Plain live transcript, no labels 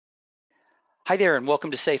Hi there, and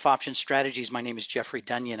welcome to Safe Option Strategies. My name is Jeffrey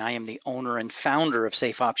Dunyan. I am the owner and founder of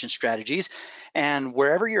Safe Option Strategies. And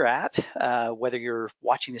wherever you're at, whether you're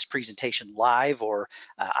watching this presentation live or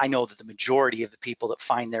I know that the majority of the people that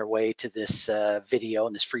find their way to this video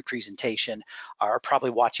and this free presentation are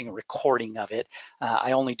probably watching a recording of it.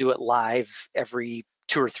 I only do it live every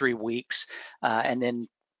 2 or 3 weeks, and then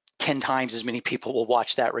 10 times as many people will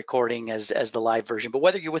watch that recording as the live version. But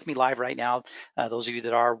whether you're with me live right now, those of you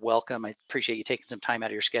that are, welcome. I appreciate you taking some time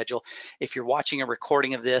out of your schedule. If you're watching a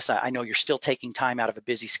recording of this, I know you're still taking time out of a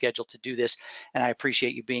busy schedule to do this, and I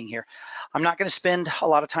appreciate you being here. I'm not going to spend a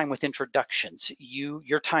lot of time with introductions.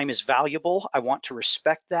 Your time is valuable. I want to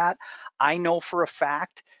respect that. I know for a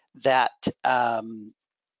fact that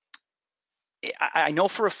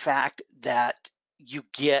you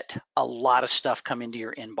get a lot of stuff come into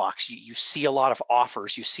your inbox. You see a lot of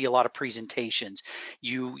offers, you see a lot of presentations,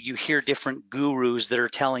 you hear different gurus that are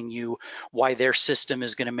telling you why their system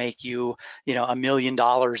is going to make you, $1 million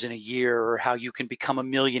in a year, or how you can become a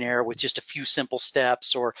millionaire with just a few simple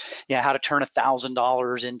steps, or how to turn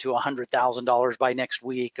 $1,000 into $100,000 by next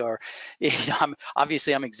week. Or I'm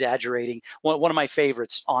exaggerating. One of my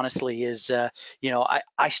favorites, honestly, is I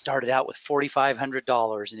started out with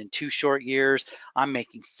 $4,500, and in 2 short years I'm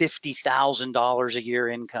making $50,000 a year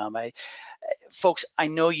income. Folks, I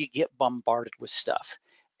know you get bombarded with stuff,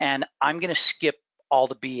 and I'm going to skip all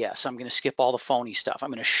the BS. I'm going to skip all the phony stuff. I'm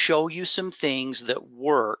going to show you some things that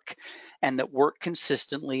work, and that work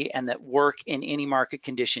consistently, and that work in any market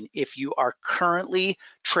condition. If you are currently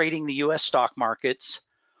trading the US stock markets,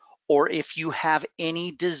 or if you have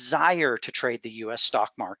any desire to trade the US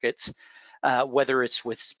stock markets, whether it's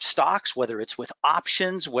with stocks, whether it's with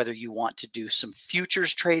options, whether you want to do some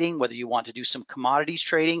futures trading, whether you want to do some commodities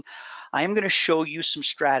trading, I am going to show you some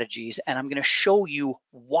strategies, and I'm going to show you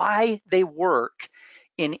why they work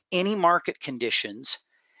in any market conditions,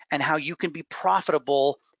 and how you can be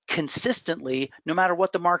profitable consistently no matter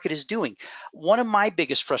what the market is doing. One of my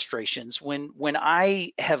biggest frustrations when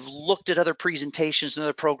I have looked at other presentations and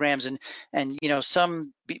other programs, and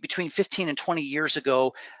some between 15 and 20 years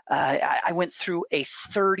ago, I went through a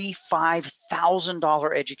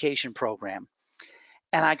 $35,000 education program,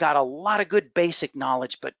 and I got a lot of good basic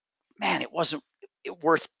knowledge, but man, it wasn't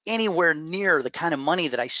worth anywhere near the kind of money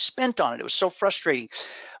that I spent on it. It was so frustrating.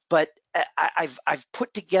 But I've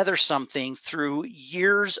put together something through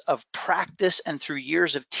years of practice and through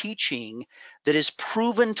years of teaching that is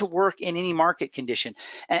proven to work in any market condition.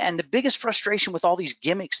 And the biggest frustration with all these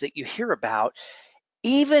gimmicks that you hear about,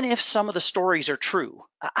 even if some of the stories are true,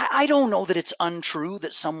 I don't know that it's untrue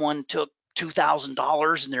that someone took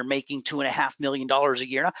 $2,000 and they're making $2.5 million a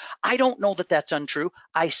year. Now, I don't know that that's untrue.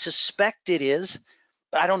 I suspect it is,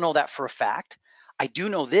 but I don't know that for a fact. I do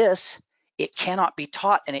know this: it cannot be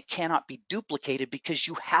taught and it cannot be duplicated, because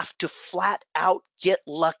you have to flat out get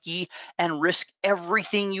lucky and risk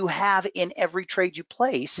everything you have in every trade you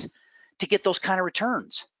place to get those kind of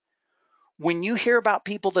returns. When you hear about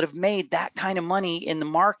people that have made that kind of money in the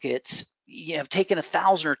markets, have taken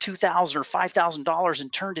 $1,000 or $2,000 or $5,000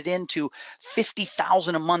 and turned it into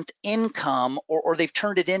 $50,000 a month income, or they've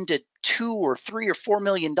turned it into $2 or $3 or $4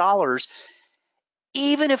 million,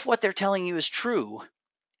 even if what they're telling you is true,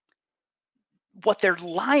 what they're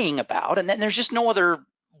lying about, and then there's just no other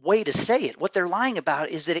way to say it, what they're lying about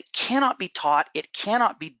is that it cannot be taught, it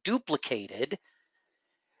cannot be duplicated,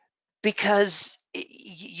 because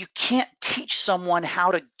you can't teach someone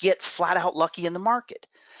how to get flat out lucky in the market.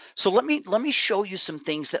 So let me show you some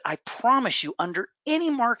things that I promise you, under any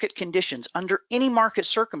market conditions, under any market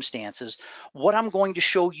circumstances, what I'm going to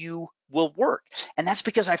show you will work. And that's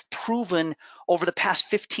because I've proven over the past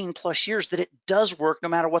 15 plus years that it does work no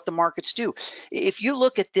matter what the markets do. If you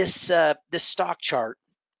look at this stock chart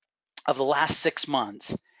of the last 6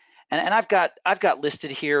 months, and I've got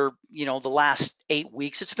listed here, the last 8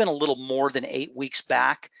 weeks. It's been a little more than 8 weeks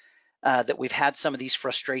back that we've had some of these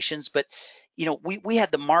frustrations, but we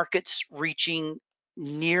had the markets reaching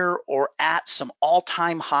near or at some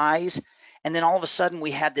all-time highs, and then all of a sudden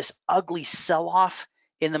we had this ugly sell-off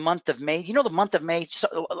in the month of May. The month of May,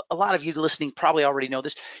 so a lot of you listening probably already know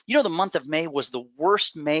this. The month of May was the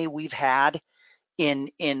worst May we've had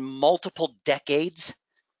in multiple decades.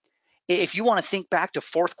 If you want to think back to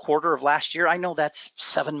fourth quarter of last year, I know that's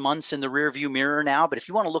 7 months in the rearview mirror now, but if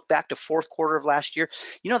you want to look back to fourth quarter of last year,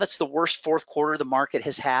 that's the worst fourth quarter the market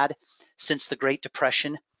has had since the Great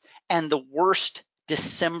Depression, and the worst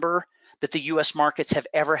December that the US markets have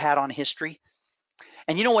ever had on history.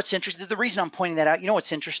 And what's interesting, the reason I'm pointing that out,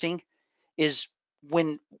 what's interesting is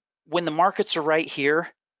when the markets are right here,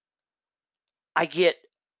 I get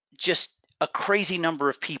just a crazy number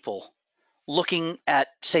of people looking at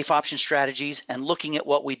Safe Option Strategies and looking at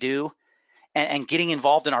what we do and getting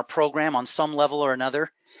involved in our program on some level or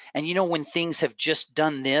another. And you know, when things have just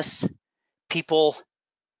done this, people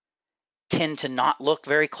tend to not look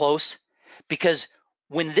very close, because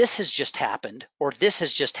when this has just happened, or this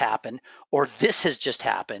has just happened, or this has just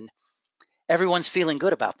happened, everyone's feeling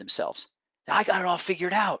good about themselves. I got it all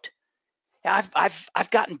figured out. I've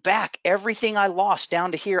gotten back everything I lost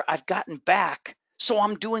down to here. I've gotten back, so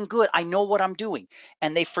I'm doing good. I know what I'm doing.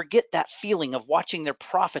 And they forget that feeling of watching their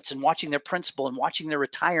profits and watching their principal and watching their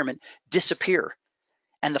retirement disappear,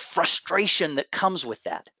 and the frustration that comes with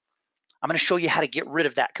that. I'm going to show you how to get rid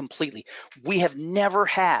of that completely. We have never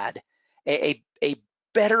had a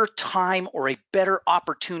better time or a better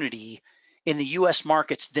opportunity in the US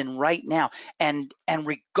markets than right now. And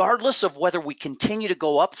regardless of whether we continue to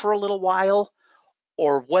go up for a little while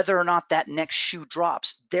or whether or not that next shoe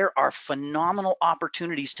drops, there are phenomenal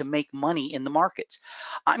opportunities to make money in the markets.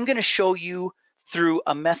 I'm going to show you through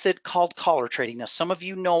a method called collar trading. Now, some of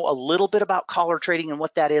you know a little bit about collar trading and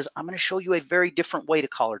what that is. I'm going to show you a very different way to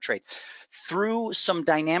collar trade. Through some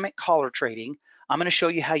dynamic collar trading, I'm going to show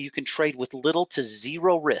you how you can trade with little to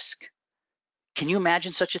zero risk. Can you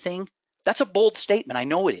imagine such a thing? That's a bold statement, I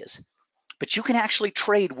know it is, but you can actually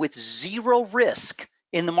trade with zero risk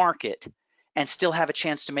in the market and still have a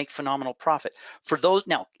chance to make phenomenal profit. For those,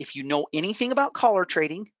 now, if you know anything about collar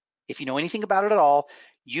trading, if you know anything about it at all,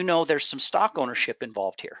 you know there's some stock ownership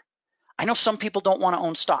involved here. I know some people don't want to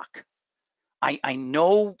own stock. I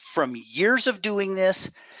know from years of doing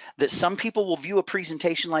this that some people will view a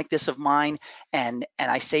presentation like this of mine, and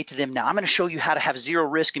I say to them, now I'm going to show you how to have zero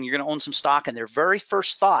risk and you're going to own some stock, and their very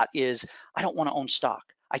first thought is, I don't want to own stock.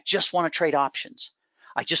 I just want to trade options.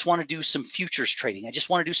 I just want to do some futures trading. I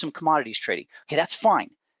just want to do some commodities trading. Okay, that's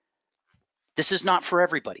fine. This is not for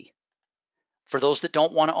everybody. For those that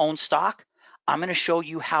don't want to own stock, I'm going to show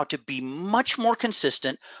you how to be much more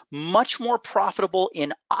consistent, much more profitable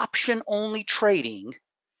in option-only trading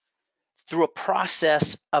through a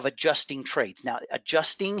process of adjusting trades. Now,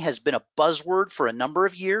 adjusting has been a buzzword for a number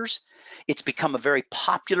of years. It's become a very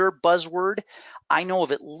popular buzzword. I know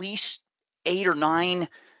of at least 8 or 9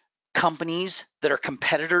 companies that are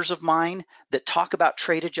competitors of mine that talk about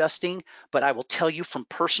trade adjusting, but I will tell you from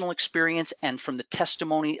personal experience and from the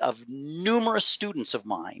testimony of numerous students of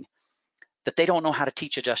mine that they don't know how to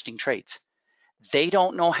teach adjusting trades. They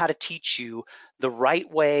don't know how to teach you the right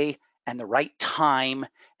way and the right time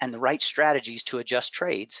and the right strategies to adjust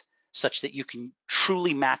trades such that you can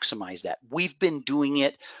truly maximize that. We've been doing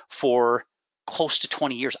it for close to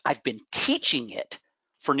 20 years. I've been teaching it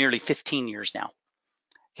for nearly 15 years now.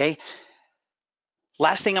 Okay.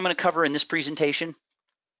 Last thing I'm going to cover in this presentation,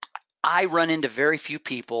 I run into very few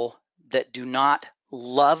people that do not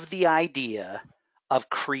love the idea of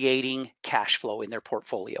creating cash flow in their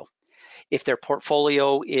portfolio. If their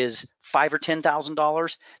portfolio is $5,000 or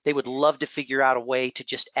 $10,000, they would love to figure out a way to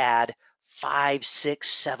just add $500, $600,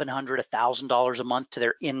 $700, $1,000 a month to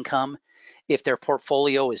their income. If their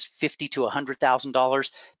portfolio is $50,000 to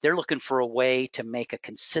 $100,000, they're looking for a way to make a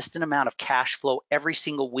consistent amount of cash flow every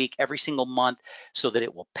single week, every single month, so that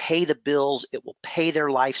it will pay the bills, it will pay their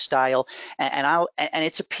lifestyle, and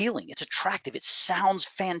it's appealing, it's attractive, it sounds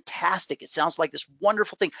fantastic, it sounds like this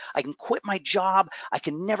wonderful thing. I can quit my job, I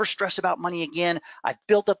can never stress about money again. I've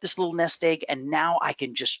built up this little nest egg, and now I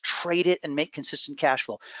can just trade it and make consistent cash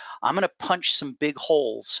flow. I'm going to punch some big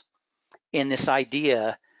holes in this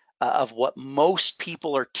idea of what most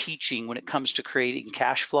people are teaching when it comes to creating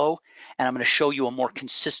cash flow. And I'm going to show you a more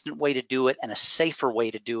consistent way to do it and a safer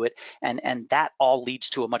way to do it. And that all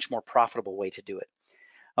leads to a much more profitable way to do it.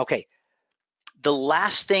 Okay. The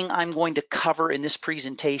last thing I'm going to cover in this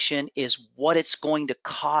presentation is what it's going to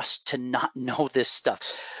cost to not know this stuff.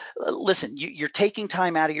 Listen, you're taking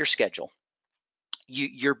time out of your schedule.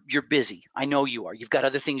 You're busy. I know you are. You've got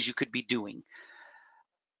other things you could be doing.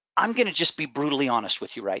 I'm going to just be brutally honest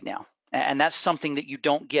with you right now. And that's something that you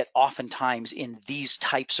don't get oftentimes in these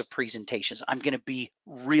types of presentations. I'm going to be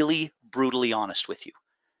really brutally honest with you.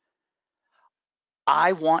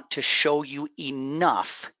 I want to show you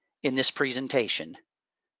enough in this presentation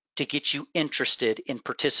to get you interested in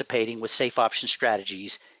participating with Safe Option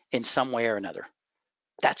Strategies in some way or another.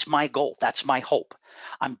 That's my goal. That's my hope.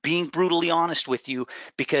 I'm being brutally honest with you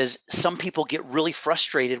because some people get really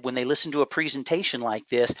frustrated when they listen to a presentation like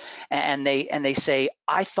this and they say,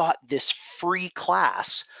 I thought this free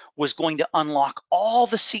class was going to unlock all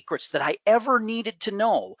the secrets that I ever needed to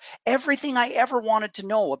know, everything I ever wanted to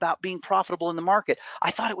know about being profitable in the market.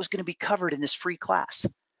 I thought it was going to be covered in this free class.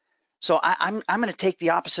 So I'm going to take the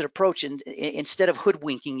opposite approach, and instead of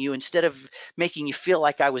hoodwinking you, instead of making you feel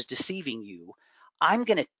like I was deceiving you, I'm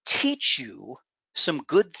going to teach you some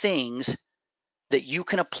good things that you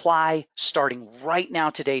can apply starting right now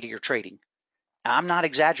today to your trading. I'm not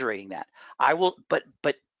exaggerating that. I will, but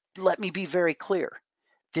let me be very clear.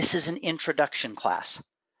 This is an introduction class.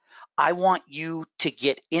 I want you to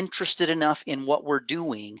get interested enough in what we're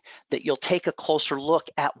doing that you'll take a closer look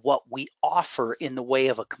at what we offer in the way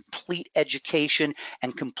of a complete education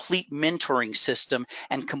and complete mentoring system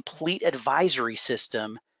and complete advisory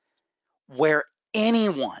system where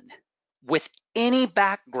anyone with any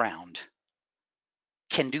background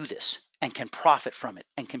can do this and can profit from it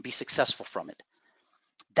and can be successful from it.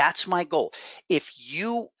 That's my goal. If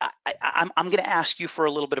you, I'm going to ask you for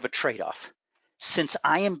a little bit of a trade-off. Since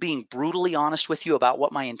I am being brutally honest with you about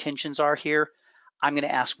what my intentions are here, I'm going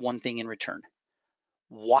to ask one thing in return.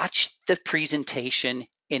 Watch the presentation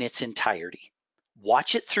in its entirety.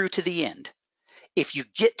 Watch it through to the end. If you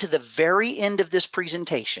get to the very end of this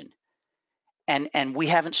presentation and we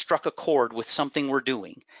haven't struck a chord with something we're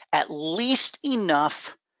doing, at least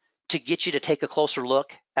enough to get you to take a closer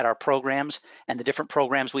look at our programs and the different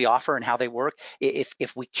programs we offer and how they work.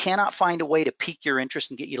 If we cannot find a way to pique your interest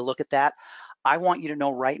and get you to look at that, I want you to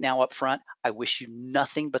know right now up front, I wish you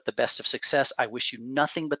nothing but the best of success. I wish you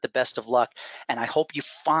nothing but the best of luck. And I hope you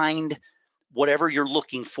find whatever you're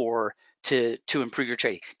looking for to improve your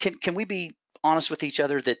trading. Can we be honest with each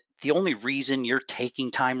other that the only reason you're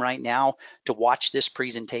taking time right now to watch this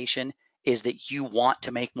presentation is that you want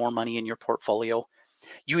to make more money in your portfolio?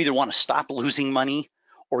 You either want to stop losing money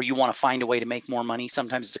or you want to find a way to make more money.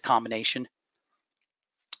 Sometimes it's a combination.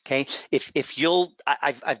 Okay, if you'll,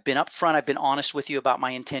 I've been upfront, I've been honest with you about my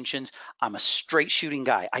intentions. I'm a straight shooting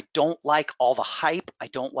guy. I don't like all the hype. I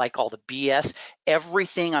don't like all the BS.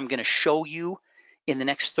 Everything I'm going to show you in the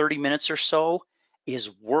next 30 minutes or so is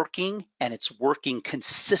working, and it's working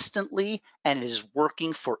consistently, and it is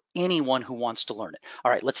working for anyone who wants to learn it.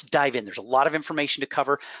 All right, let's dive in. There's a lot of information to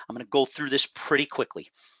cover. I'm going to go through this pretty quickly.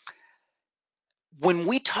 When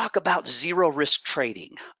we talk about zero risk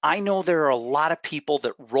trading, I know there are a lot of people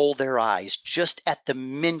that roll their eyes just at the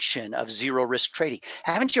mention of zero risk trading.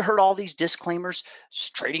 Haven't you heard all these disclaimers?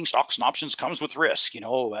 Trading stocks and options comes with risk. You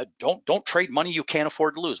know, don't trade money you can't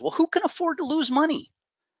afford to lose. Well, who can afford to lose money?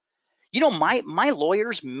 You know, my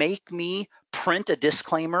lawyers make me print a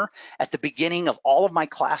disclaimer at the beginning of all of my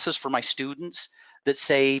classes for my students that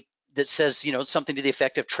says, you know, something to the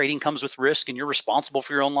effect of trading comes with risk and you're responsible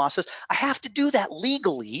for your own losses. I have to do that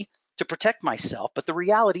legally to protect myself. But the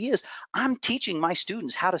reality is I'm teaching my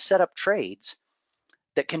students how to set up trades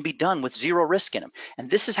that can be done with zero risk in them.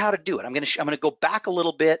 And this is how to do it. I'm going to go back a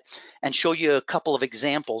little bit and show you a couple of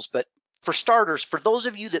examples. But for starters, for those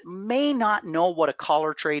of you that may not know what a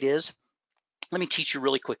collar trade is, let me teach you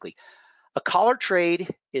really quickly. A collar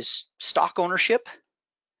trade is stock ownership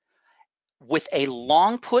with a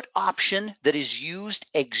long put option that is used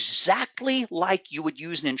exactly like you would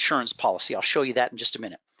use an insurance policy. I'll show you that in just a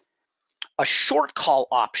minute. A short call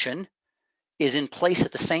option is in place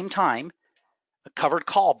at the same time, a covered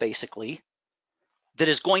call basically, that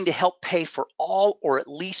is going to help pay for all or at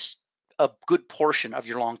least a good portion of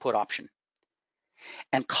your long put option.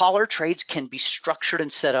 And collar trades can be structured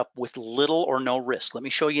and set up with little or no risk. Let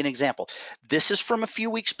me show you an example. This is from a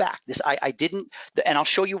few weeks back. This I didn't, and I'll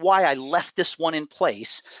show you why I left this one in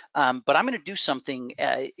place. But I'm going to do something.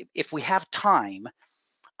 If we have time,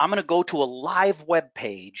 I'm going to go to a live web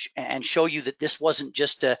page and show you that this wasn't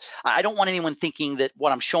just a. I don't want anyone thinking that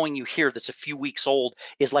what I'm showing you here that's a few weeks old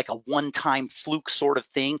is like a one-time fluke sort of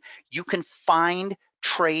thing. You can find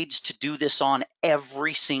trades to do this on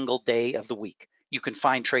every single day of the week. You can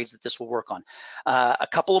find trades that this will work on. A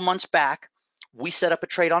couple of months back, we set up a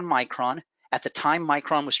trade on Micron. At the time,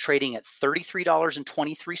 Micron was trading at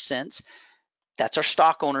 $33.23. That's our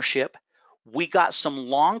stock ownership. We got some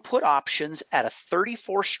long put options at a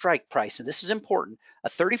 34 strike price, and this is important, a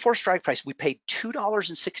 34 strike price. We paid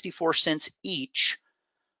 $2.64 each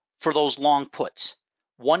for those long puts.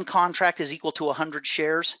 One contract is equal to 100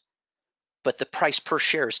 shares, but the price per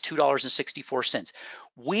share is $2.64.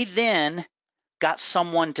 We then got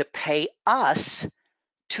someone to pay us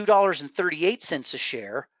 $2.38 a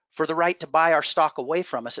share for the right to buy our stock away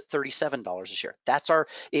from us at $37 a share. That's our,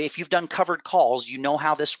 if you've done covered calls, you know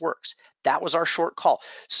how this works. That was our short call.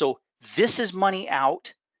 So this is money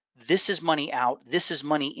out, this is money out, this is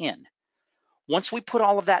money in. Once we put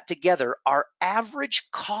all of that together, our average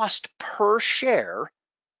cost per share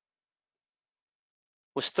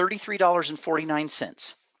was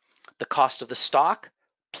 $33.49. The cost of the stock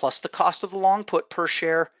plus the cost of the long put per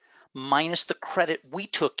share minus the credit we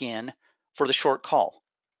took in for the short call.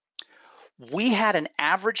 We had an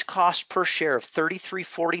average cost per share of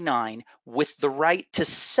 $33.49 with the right to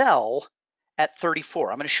sell at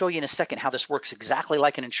 34. I'm going to show you in a second how this works exactly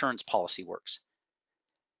like an insurance policy works.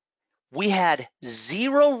 We had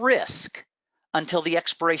zero risk until the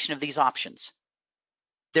expiration of these options.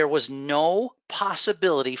 There was no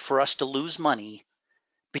possibility for us to lose money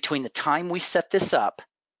between the time we set this up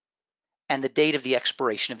and the date of the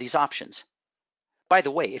expiration of these options. By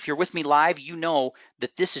the way, if you're with me live, you know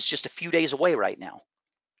that this is just a few days away right now.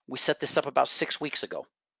 We set this up about 6 weeks ago.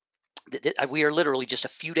 We are literally just a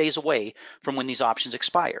few days away from when these options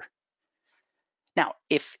expire. Now,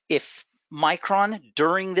 if Micron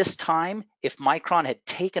during this time, if Micron had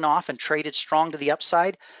taken off and traded strong to the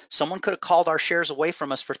upside, someone could have called our shares away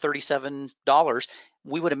from us for $37.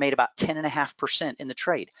 We would have made about 10.5% in the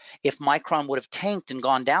trade. If Micron would have tanked and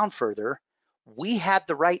gone down further, we had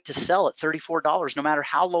the right to sell at $34 no matter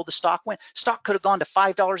how low the stock went. Stock could have gone to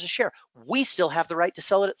 $5 a share. We still have the right to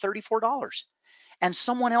sell it at $34. And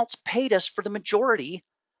someone else paid us for the majority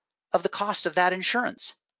of the cost of that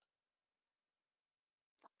insurance.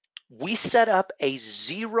 We set up a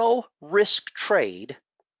zero risk trade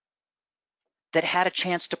that had a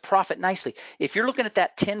chance to profit nicely. If you're looking at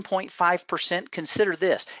that 10.5%, consider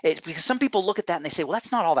this. Because some people look at that and they say, well,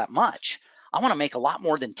 that's not all that much. I want to make a lot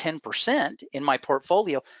more than 10% in my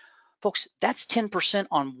portfolio. Folks, that's 10%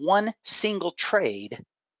 on one single trade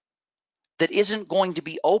that isn't going to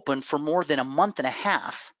be open for more than a month and a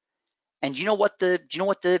half. And do you know what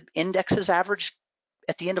the indexes averaged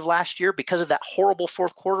at the end of last year because of that horrible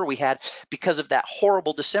fourth quarter we had, because of that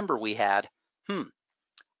horrible December we had?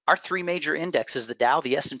 Our three major indexes, the Dow,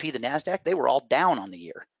 the S&P, the NASDAQ, they were all down on the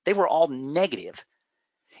year. They were all negative.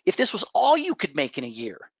 If this was all you could make in a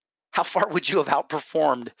year, how far would you have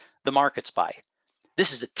outperformed the markets by?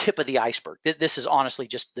 This is the tip of the iceberg. This is honestly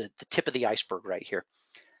just the tip of the iceberg right here.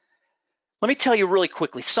 Let me tell you really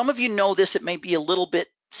quickly. Some of you know this. It may be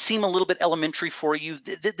seem a little bit elementary for you.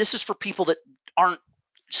 This is for people that aren't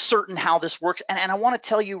certain how this works. And I want to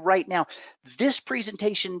tell you right now, this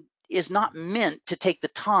presentation is not meant to take the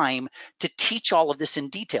time to teach all of this in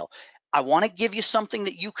detail. I want to give you something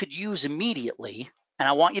that you could use immediately, and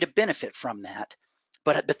I want you to benefit from that.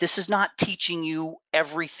 But this is not teaching you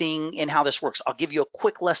everything in how this works. I'll give you a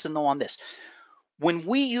quick lesson though on this. When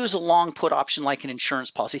we use a long put option like an insurance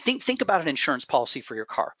policy, think about an insurance policy for your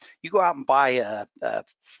car. You go out and buy a $40,000,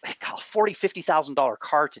 $50,000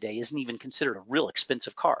 car today isn't even considered a real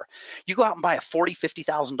expensive car. You go out and buy a $40,000,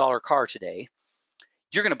 $50,000 car today,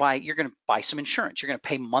 you're going to buy some insurance. You're going to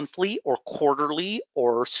pay monthly or quarterly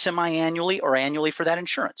or semi-annually or annually for that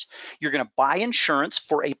insurance. You're going to buy insurance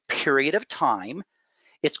for a period of time.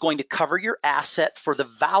 It's going to cover your asset for the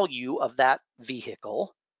value of that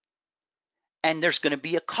vehicle. And there's going to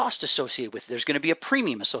be a cost associated with it. There's going to be a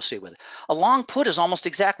premium associated with it. A long put is almost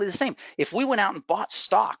exactly the same. If we went out and bought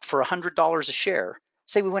stock for $100 a share,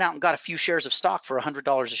 say we went out and got a few shares of stock for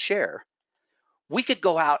 $100 a share, we could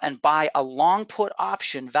go out and buy a long put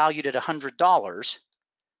option valued at $100.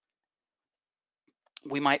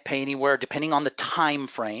 We might pay anywhere, depending on the time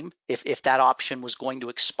frame, if that option was going to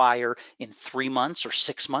expire in 3 months or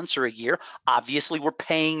 6 months or a year. Obviously, we're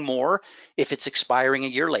paying more if it's expiring a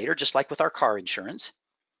year later, just like with our car insurance.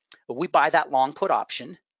 But we buy that long put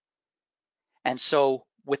option. And so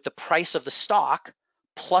with the price of the stock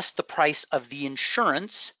plus the price of the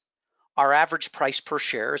insurance, our average price per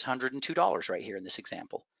share is $102 right here in this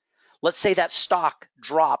example. Let's say that stock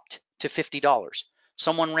dropped to $50.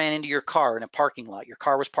 Someone ran into your car in a parking lot. Your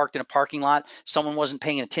car was parked in a parking lot. Someone wasn't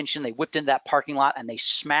paying attention. They whipped into that parking lot and they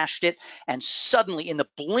smashed it. And suddenly, in the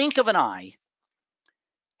blink of an eye,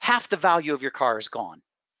 half the value of your car is gone.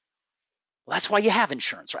 Well, that's why you have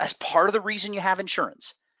insurance. Right? That's part of the reason you have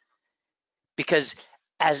insurance. Because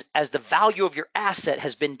as the value of your asset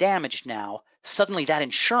has been damaged now, suddenly that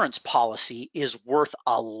insurance policy is worth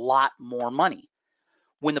a lot more money.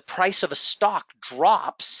 When the price of a stock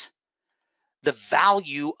drops, the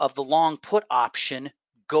value of the long put option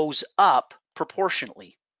goes up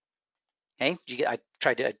proportionately. Okay, I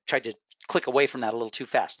tried to click away from that a little too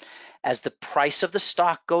fast. As the price of the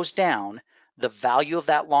stock goes down, the value of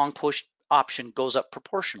that long push option goes up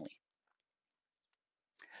proportionally.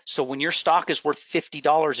 So when your stock is worth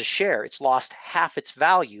 $50 a share, it's lost half its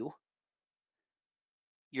value.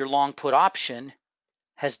 Your long put option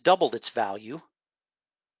has doubled its value.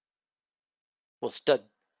 Well, it's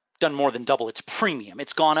done more than double its premium.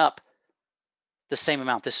 It's gone up the same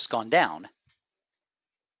amount this has gone down.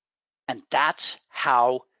 And that's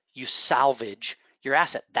how you salvage your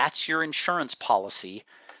asset. That's your insurance policy,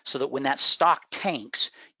 so that when that stock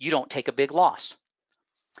tanks, you don't take a big loss.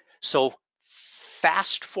 So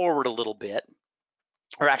fast forward a little bit,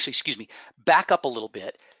 or actually, excuse me, back up a little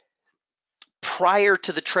bit. Prior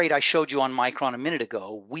to the trade I showed you on Micron a minute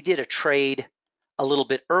ago, we did a trade a little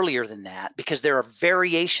bit earlier than that because there are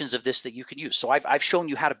variations of this that you can use. So I've shown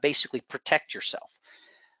you how to basically protect yourself.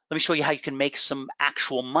 Let me show you how you can make some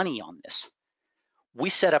actual money on this. We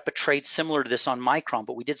set up a trade similar to this on Micron,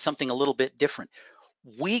 but we did something a little bit different.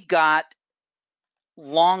 We got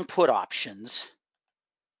long put options,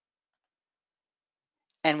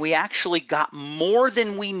 and we actually got more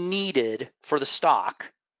than we needed for the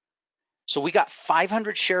stock. So we got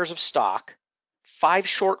 500 shares of stock, 5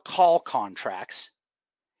 short call contracts,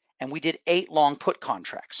 and we did 8 long put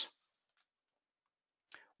contracts.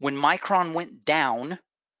 When Micron went down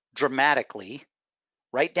dramatically,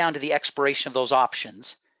 right down to the expiration of those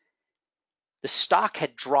options, the stock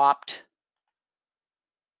had dropped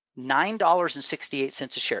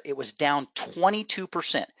 $9.68 a share. It was down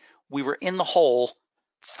 22%. We were in the hole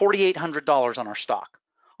 $4,800 on our stock.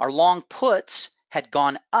 Our long puts had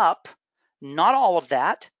gone up, not all of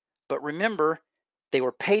that, but remember, they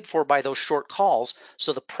were paid for by those short calls.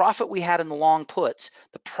 So the profit we had in the long puts,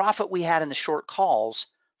 the profit we had in the short calls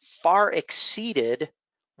far exceeded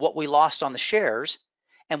what we lost on the shares.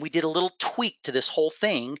 And we did a little tweak to this whole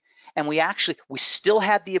thing. And we still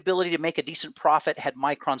had the ability to make a decent profit had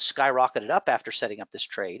Micron skyrocketed up after setting up this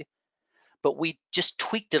trade, but we just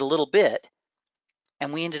tweaked it a little bit,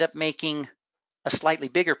 and we ended up making a slightly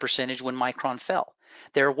bigger percentage when Micron fell.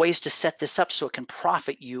 There are ways to set this up so it can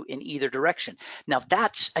profit you in either direction. Now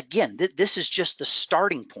that's, again, this is just the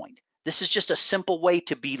starting point. This is just a simple way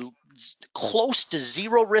to be close to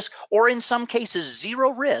zero risk, or in some cases,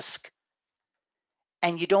 zero risk,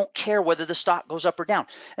 and you don't care whether the stock goes up or down.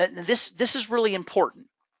 This is really important.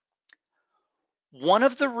 One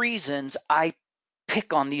of the reasons I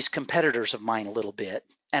pick on these competitors of mine a little bit,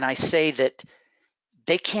 and I say that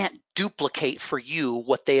they can't duplicate for you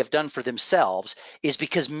what they have done for themselves, is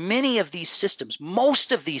because many of these systems,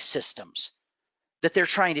 most of these systems that they're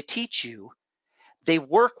trying to teach you, they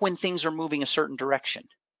work when things are moving a certain direction.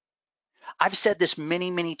 I've said this many,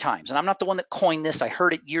 many times, and I'm not the one that coined this. I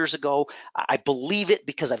heard it years ago. I believe it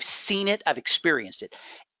because I've seen it, I've experienced it.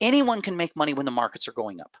 Anyone can make money when the markets are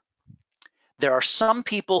going up. There are some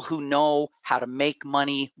people who know how to make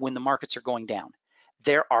money when the markets are going down.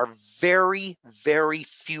 There are very, very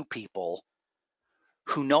few people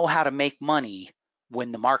who know how to make money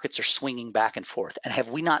when the markets are swinging back and forth. And have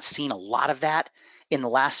we not seen a lot of that in the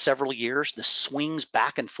last several years, the swings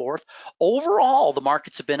back and forth? Overall, the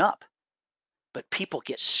markets have been up, but people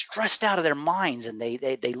get stressed out of their minds and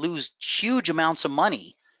they lose huge amounts of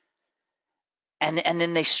money. And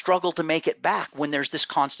then they struggle to make it back when there's this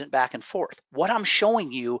constant back and forth. What I'm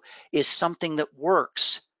showing you is something that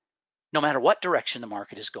works no matter what direction the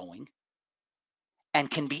market is going,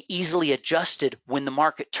 and can be easily adjusted when the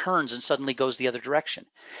market turns and suddenly goes the other direction.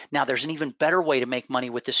 Now, there's an even better way to make money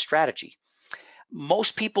with this strategy.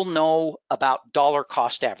 Most people know about dollar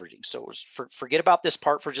cost averaging. So forget about this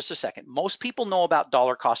part for just a second. Most people know about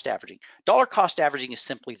dollar cost averaging. Dollar cost averaging is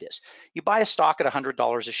simply this. You buy a stock at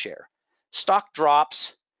 $100 a share. Stock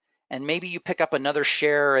drops, and maybe you pick up another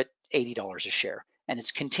share at $80 a share. And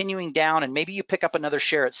it's continuing down, and maybe you pick up another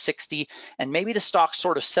share at 60, and maybe the stock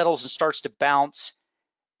sort of settles and starts to bounce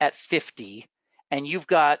at 50, and you've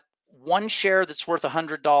got one share that's worth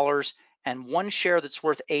 $100, and one share that's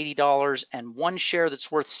worth $80, and one share that's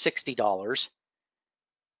worth $60.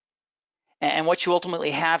 And what you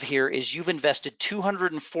ultimately have here is you've invested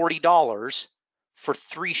 $240 for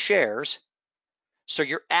 3 shares. So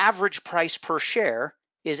your average price per share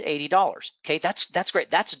is $80. Okay, that's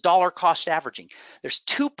great. That's dollar cost averaging. There's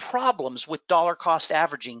 2 problems with dollar cost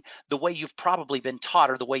averaging the way you've probably been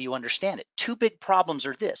taught or the way you understand it. 2 big problems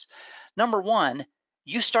are this. Number one,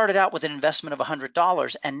 you started out with an investment of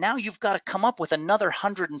 $100, and now you've got to come up with another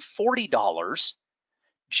 $140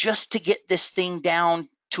 just to get this thing down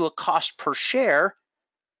to a cost per share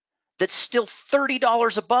that's still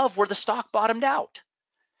 $30 above where the stock bottomed out.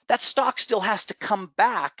 That stock still has to come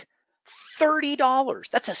back $30.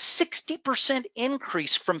 That's a 60%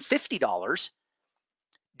 increase from $50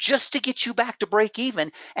 just to get you back to break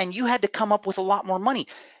even, and you had to come up with a lot more money.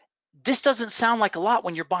 This doesn't sound like a lot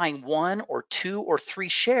when you're buying 1 or 2 or 3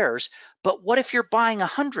 shares, but what if you're buying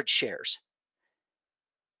 100 shares?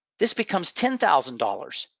 This becomes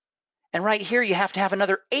 $10,000. And right here, you have to have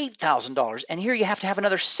another $8,000, and here you have to have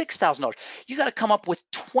another $6,000. You got to come up with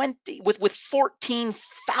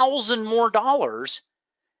 $14,000 more dollars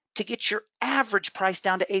to get your average price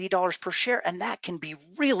down to $80 per share, and that can be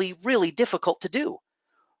really, really difficult to do.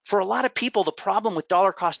 For a lot of people, the problem with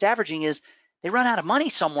dollar cost averaging is they run out of money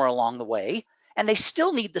somewhere along the way, and they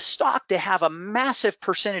still need the stock to have a massive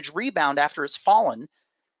percentage rebound after it's fallen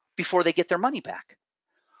before they get their money back.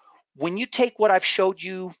 When you take what I've showed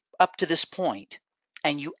you up to this point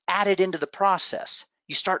and you add it into the process,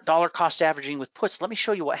 you start dollar cost averaging with puts. Let me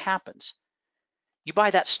show you what happens. You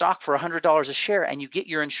buy that stock for $100 a share and you get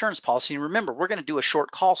your insurance policy. And remember, we're going to do a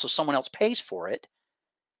short call so someone else pays for it.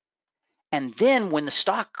 And then when the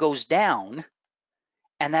stock goes down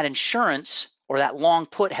and that insurance or that long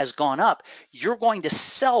put has gone up, you're going to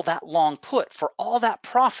sell that long put for all that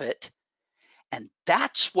profit. And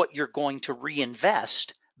that's what you're going to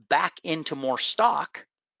reinvest back into more stock.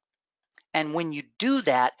 And when you do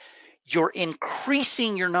that, you're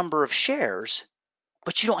increasing your number of shares,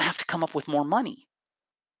 but you don't have to come up with more money.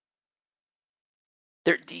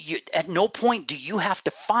 At no point do you have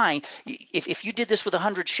to find, if you did this with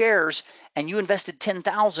 100 shares and you invested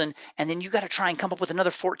 10,000 and then you got to try and come up with another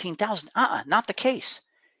 14,000, not the case.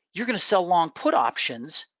 You're going to sell long put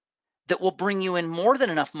options that will bring you in more than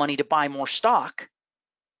enough money to buy more stock.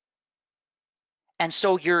 And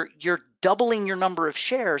so you're doubling your number of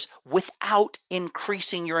shares without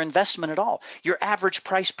increasing your investment at all. Your average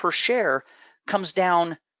price per share comes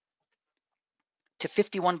down to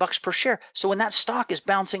 51 bucks per share. So when that stock is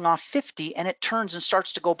bouncing off 50 and it turns and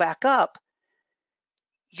starts to go back up,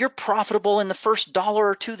 you're profitable in the first dollar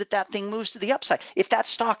or two that thing moves to the upside. If that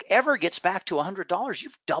stock ever gets back to $100,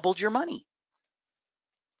 you've doubled your money.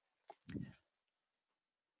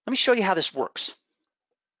 Let me show you how this works.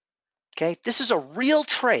 Okay, this is a real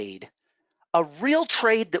trade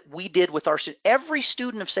that we did with every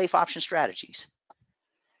student of Safe Option Strategies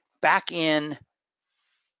back in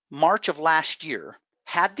March of last year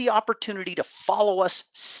had the opportunity to follow us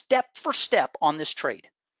step for step on this trade.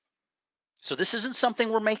 So this isn't something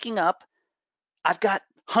we're making up. I've got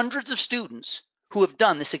hundreds of students who have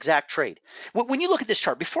done this exact trade. When you look at this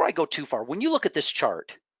chart, before I go too far, when you look at this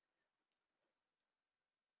chart,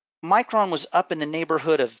 Micron was up in the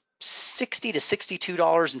neighborhood of $60 to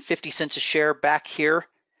 $62.50 a share back here.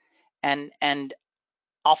 And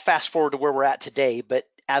I'll fast forward to where we're at today, but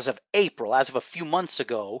as of April, as of a few months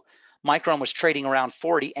ago, Micron was trading around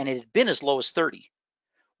 40 and it had been as low as 30.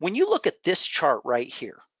 When you look at this chart right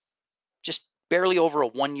here, just barely over a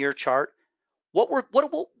 1-year chart, what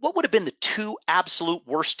would have been the two absolute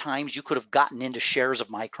worst times you could have gotten into shares of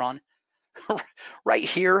Micron? Right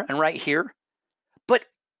here and right here. But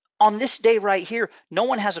on this day right here, no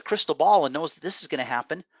one has a crystal ball and knows that this is going to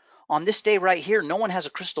happen. On this day right here, no one has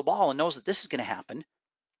a crystal ball and knows that this is going to happen.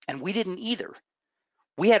 And we didn't either.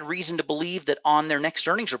 We had reason to believe that on their next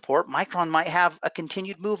earnings report, Micron might have a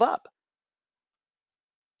continued move up.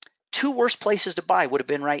 Two worst places to buy would have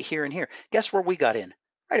been right here and here. Guess where we got in?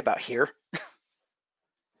 Right about here.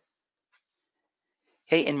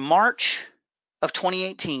 Hey, in March of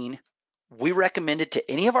 2018, we recommended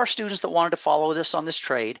to any of our students that wanted to follow this on this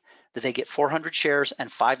trade that they get 400 shares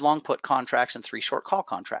and 5 long put contracts and 3 short call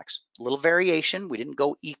contracts. A little variation. We didn't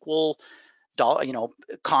go equal,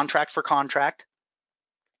 contract for contract.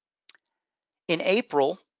 In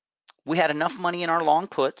April, we had enough money in our long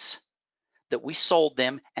puts that we sold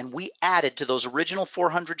them, and we added to those original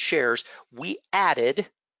 400 shares, we added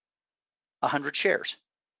 100 shares.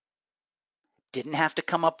 Didn't have to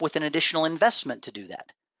come up with an additional investment to do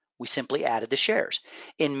that. We simply added the shares.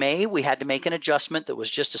 In May, we had to make an adjustment that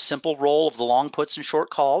was just a simple roll of the long puts and short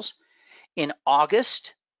calls. In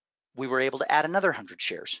August, we were able to add another 100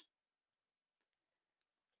 shares.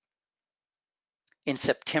 In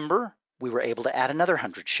September, we were able to add another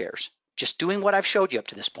 100 shares, just doing what I've showed you up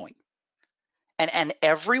to this point. And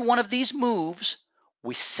every one of these moves,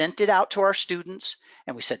 we sent it out to our students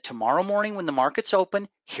and we said, tomorrow morning when the market's open,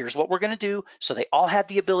 here's what we're going to do. So they all had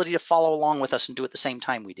the ability to follow along with us and do it the same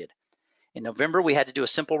time we did. In November, we had to do a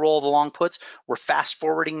simple roll of the long puts. We're fast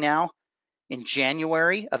forwarding now. In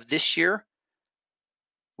January of this year,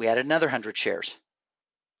 we added another 100 shares.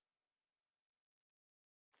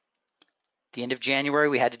 At the end of January,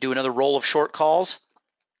 we had to do another roll of short calls.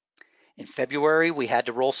 In February, we had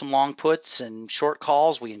to roll some long puts and short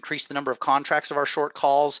calls. We increased the number of contracts of our short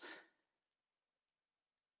calls.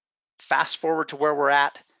 Fast forward to where we're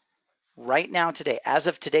at right now today. As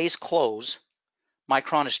of today's close,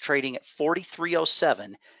 Micron is trading at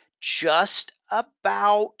 43.07. Just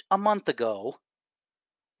about a month ago,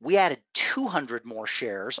 we added 200 more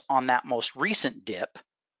shares on that most recent dip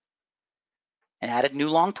and added new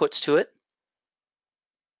long puts to it.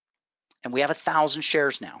 And we have 1,000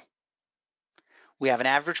 shares now. We have an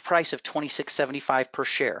average price of $26.75 per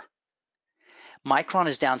share. Micron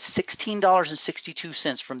is down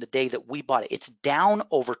 $16.62 from the day that we bought it. It's down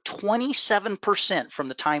over 27% from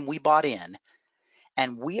the time we bought in,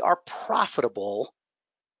 and we are profitable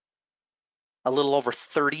a little over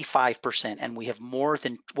 35%, and we have more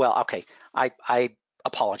than, well, okay, I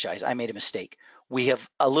apologize, I made a mistake. We have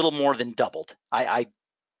a little more than doubled. I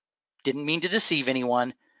didn't mean to deceive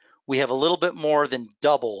anyone. We have a little bit more than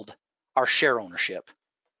doubled our share ownership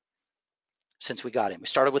since we got in. We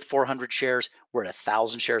started with 400 shares. We're at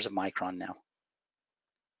 1,000 shares of Micron now,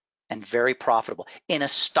 and very profitable in a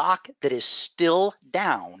stock that is still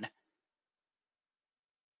down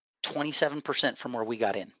 27% from where we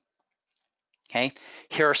got in. Okay,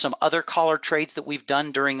 here are some other collar trades that we've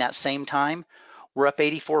done during that same time. We're up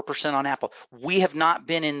 84% on Apple. We have not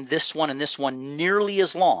been in this one and this one nearly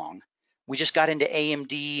as long. We just got into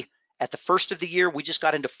AMD at the first of the year. We just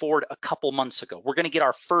got into Ford a couple months ago. We're going to get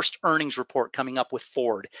our first earnings report coming up with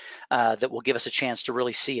Ford that will give us a chance to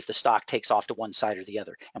really see if the stock takes off to one side or the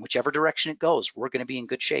other. And whichever direction it goes, we're going to be in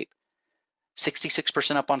good shape.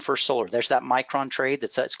 66% up on First Solar. There's that Micron trade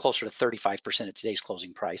that's closer to 35% at today's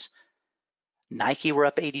closing price. Nike, we're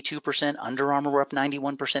up 82%. Under Armour, we're up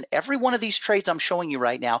 91%. Every one of these trades I'm showing you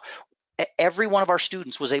right now, every one of our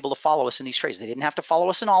students was able to follow us in these trades. They didn't have to follow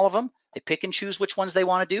us in all of them. They pick and choose which ones they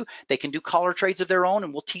want to do. They can do collar trades of their own,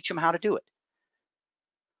 and we'll teach them how to do it.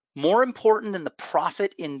 More important than the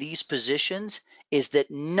profit in these positions is that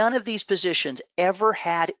none of these positions ever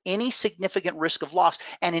had any significant risk of loss.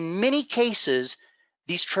 And in many cases,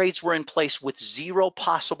 these trades were in place with zero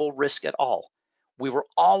possible risk at all. We were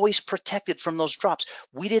always protected from those drops.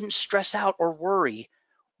 We didn't stress out or worry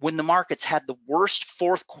when the markets had the worst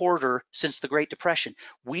fourth quarter since the Great Depression.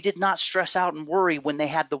 We did not stress out and worry when they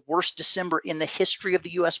had the worst December in the history of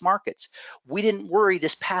the US markets. We didn't worry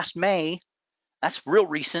this past May, that's real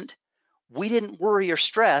recent. We didn't worry or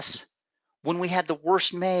stress when we had the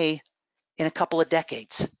worst May in a couple of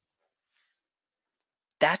decades.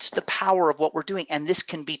 That's the power of what we're doing. And this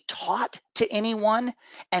can be taught to anyone,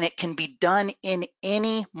 and it can be done in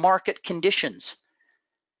any market conditions.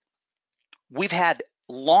 We've had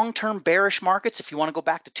long-term bearish markets. If you want to go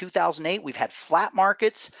back to 2008, we've had flat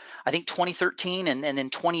markets. I think 2013 and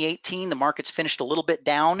then 2018, the markets finished a little bit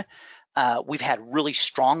down. We've had really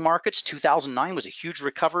strong markets. 2009 was a huge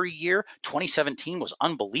recovery year. 2017 was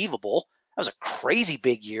unbelievable. That was a crazy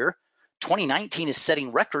big year. 2019 is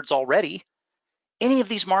setting records already. Any of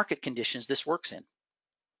these market conditions, this works in.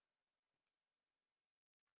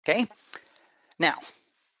 Okay, now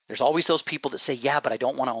there's always those people that say, yeah, but I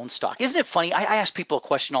don't want to own stock. Isn't it funny? I ask people a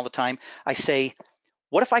question all the time. I say,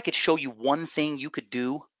 what if I could show you one thing you could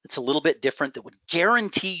do that's a little bit different that would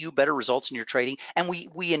guarantee you better results in your trading? And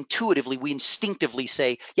we instinctively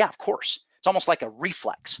say, yeah, of course. It's almost like a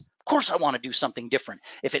reflex. Of course I want to do something different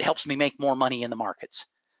if it helps me make more money in the markets.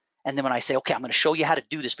 And then when I say, okay, I'm going to show you how to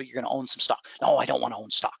do this, but you're going to own some stock. No, I don't want to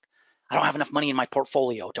own stock. I don't have enough money in my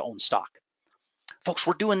portfolio to own stock. Folks,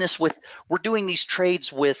 we're doing these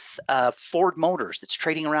trades with Ford Motors that's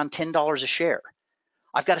trading around $10 a share.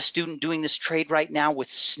 I've got a student doing this trade right now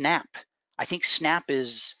with Snap. I think Snap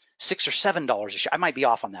is $6 or $7 a share. I might be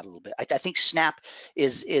off on that a little bit. I think Snap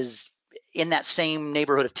is in that same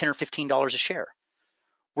neighborhood of $10 or $15 a share.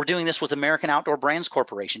 We're doing this with American Outdoor Brands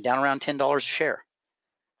Corporation, down around $10 a share.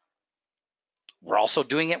 We're also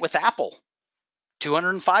doing it with Apple,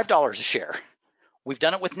 $205 a share. We've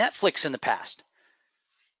done it with Netflix in the past.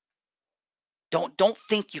 Don't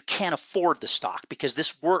think you can't afford the stock, because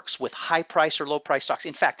this works with high price or low price stocks.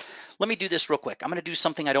 In fact, let me do this real quick. I'm going to do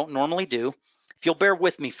something I don't normally do. If you'll bear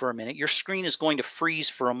with me for a minute, your screen is going to freeze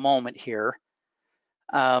for a moment here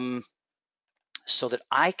so that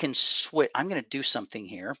I can switch. I'm going to do something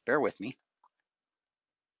here. Bear with me.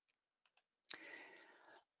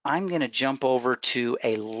 I'm going to jump over to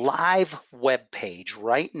a live web page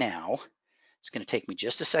right now. It's going to take me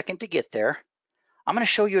just a second to get there. I'm going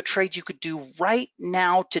to show you a trade you could do right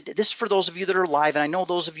now. This is for those of you that are live, and I know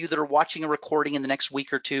those of you that are watching a recording in the next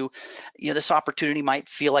week or two, this opportunity might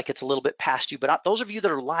feel like it's a little bit past you, but those of you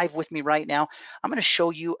that are live with me right now, I'm going to show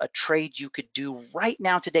you a trade you could do right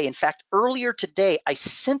now today. In fact, earlier today, I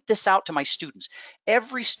sent this out to my students.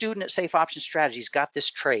 Every student at Safe Option Strategies got this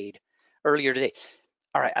trade earlier today.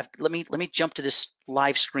 All right, let me jump to this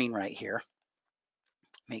live screen right here.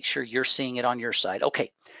 Make sure you're seeing it on your side.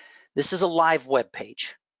 Okay, this is a live web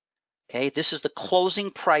page. Okay, this is the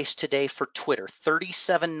closing price today for Twitter,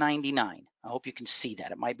 $37.99. I hope you can see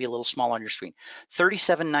that. It might be a little small on your screen.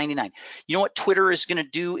 $37.99. You know what Twitter is going to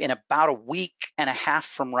do in about a week and a half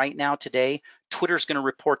from right now today? Twitter is going to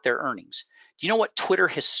report their earnings. Do you know what Twitter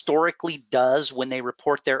historically does when they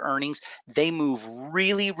report their earnings? They move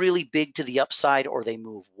really, really big to the upside, or they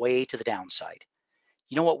move way to the downside.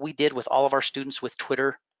 You know what we did with all of our students with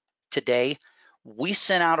Twitter today? We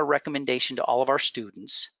sent out a recommendation to all of our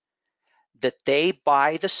students that they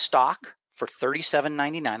buy the stock for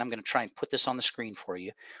 $37.99. I'm going to try and put this on the screen for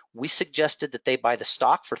you. We suggested that they buy the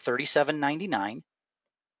stock for $37.99,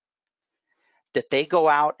 that they go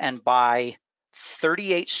out and buy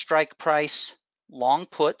 38 strike price long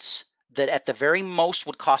puts that at the very most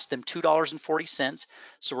would cost them $2.40.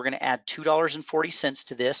 So we're going to add $2.40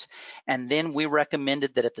 to this. And then we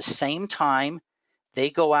recommended that at the same time, they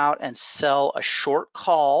go out and sell a short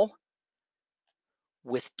call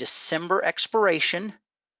with December expiration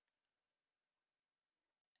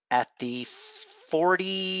at the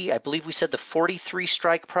 40, I believe we said the 43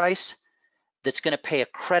 strike price, that's going to pay a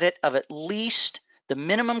credit of at least, the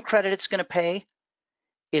minimum credit it's going to pay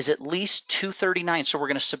is at least $239. So we're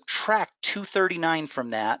going to subtract $239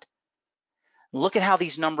 from that. Look at how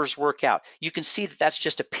these numbers work out. You can see that that's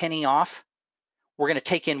just a penny off. We're going to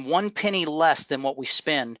take in 1 penny less than what we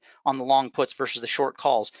spend on the long puts versus the short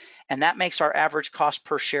calls. And that makes our average cost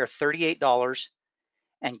per share $38.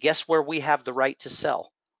 And guess where we have the right to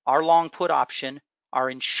sell? Our long put option, our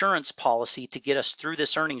insurance policy to get us through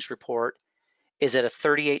this earnings report, is at a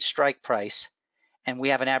 38 strike price, and we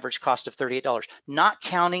have an average cost of $38. Not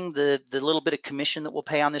counting the little bit of commission that we'll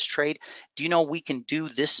pay on this trade. Do you know we can do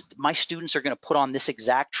this? My students are going to put on this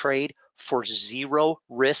exact trade for 0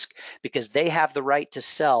 risk because they have the right to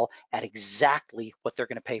sell at exactly what they're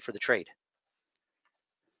going to pay for the trade.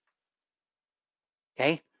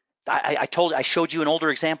 Okay, I showed you an older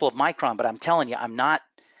example of Micron, but I'm telling you,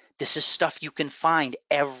 this is stuff you can find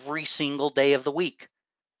every single day of the week.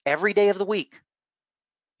 Every day of the week,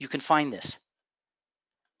 you can find this.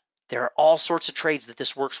 There are all sorts of trades that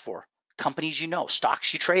this works for. Companies you know,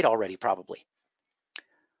 stocks you trade already probably.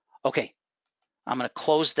 Okay, I'm going to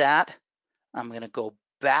close that. I'm going to go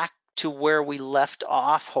back to where we left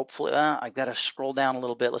off. Hopefully, I've got to scroll down a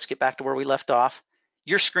little bit. Let's get back to where we left off.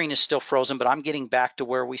 Your screen is still frozen, but I'm getting back to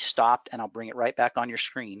where we stopped, and I'll bring it right back on your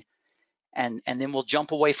screen. And then we'll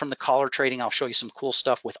jump away from the collar trading. I'll show you some cool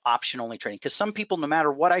stuff with option-only trading, because some people, no matter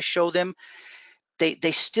what I show them,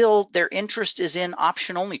 they still, their interest is in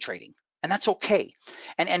option-only trading, and that's okay.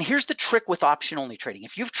 And here's the trick with option-only trading.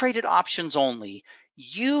 If you've traded options only,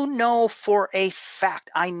 you know for a fact,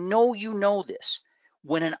 I know you know this,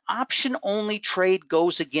 when an option-only trade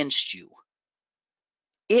goes against you,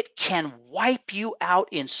 it can wipe you out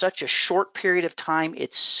in such a short period of time.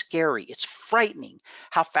 It's scary. It's frightening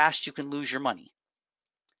how fast you can lose your money.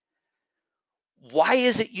 Why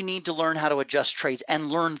is it you need to learn how to adjust trades and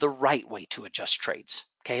learn the right way to adjust trades?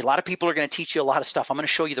 Okay, a lot of people are going to teach you a lot of stuff. I'm going to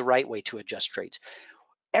show you the right way to adjust trades.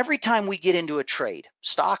 Every time we get into a trade,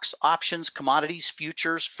 stocks, options, commodities,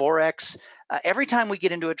 futures, Forex, every time we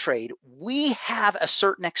get into a trade, we have a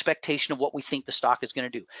certain expectation of what we think the stock is going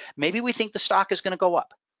to do. Maybe we think the stock is going to go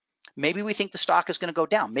up. Maybe we think the stock is going to go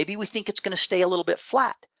down. Maybe we think it's going to stay a little bit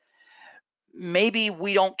flat. Maybe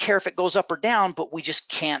we don't care if it goes up or down, but we just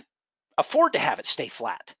can't afford to have it stay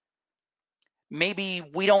flat. Maybe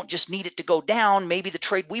we don't just need it to go down. Maybe the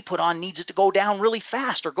trade we put on needs it to go down really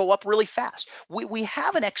fast or go up really fast. We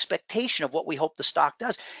have an expectation of what we hope the stock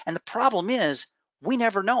does. And the problem is we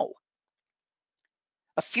never know.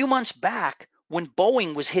 A few months back, when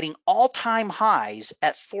Boeing was hitting all-time highs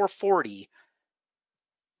at 440,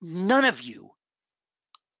 none of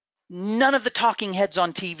the talking heads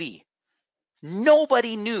on TV,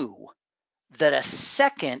 nobody knew that a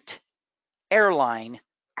second airline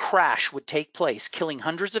crash would take place, killing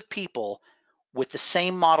hundreds of people with the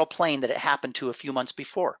same model plane that it happened to a few months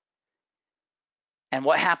before. And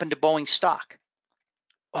what happened to Boeing stock?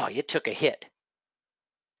 Oh, it took a hit.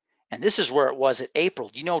 And this is where it was at April.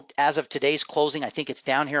 You know, as of today's closing, I think it's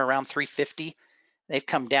down here around 350. They've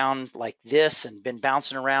come down like this and been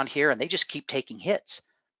bouncing around here, and they just keep taking hits.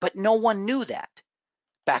 But no one knew that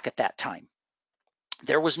back at that time.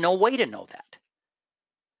 There was no way to know that.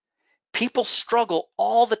 People struggle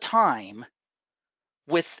all the time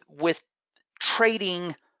with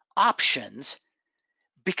trading options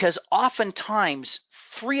because oftentimes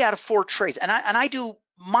 3 out of 4 trades, and I do,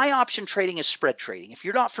 my option trading is spread trading. If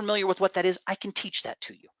you're not familiar with what that is, I can teach that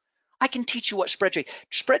to you. I can teach you what spread trading.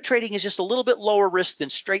 Spread trading is just a little bit lower risk than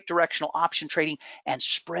straight directional option trading, and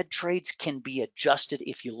spread trades can be adjusted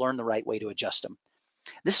if you learn the right way to adjust them.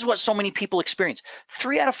 This is what so many people experience.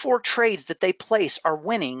 3 out of 4 trades that they place are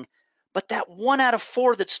winning, but that 1 out of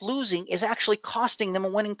 4 that's losing is actually costing them a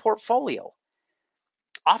winning portfolio.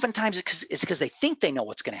 Oftentimes it's because they think they know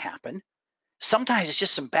what's going to happen. Sometimes it's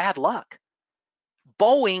just some bad luck.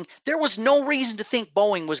 Boeing, there was no reason to think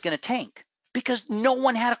Boeing was going to tank because no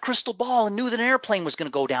one had a crystal ball and knew that an airplane was going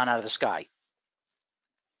to go down out of the sky.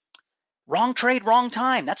 Wrong trade, wrong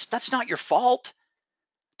time. That's not your fault.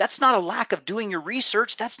 That's not a lack of doing your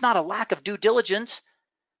research. That's not a lack of due diligence.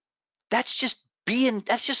 That's just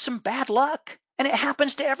some bad luck. And it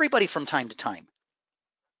happens to everybody from time to time.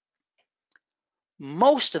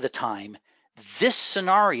 Most of the time, this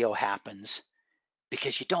scenario happens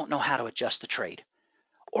because you don't know how to adjust the trade.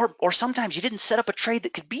 Or sometimes you didn't set up a trade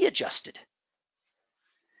that could be adjusted.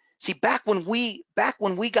 See, back when we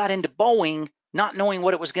got into Boeing, not knowing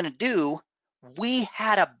what it was going to do, we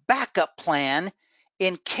had a backup plan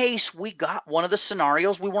in case we got one of the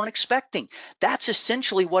scenarios we weren't expecting. That's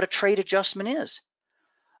essentially what a trade adjustment is.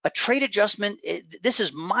 A trade adjustment, this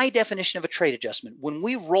is my definition of a trade adjustment. When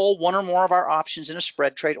we roll one or more of our options in a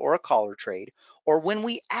spread trade or a collar trade, or when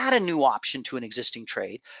we add a new option to an existing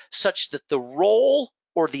trade, such that the roll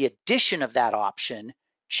or the addition of that option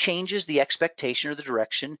changes the expectation or the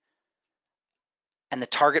direction and the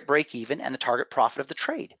target break even and the target profit of the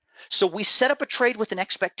trade. So we set up a trade with an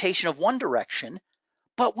expectation of one direction,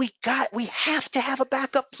 but we have to have a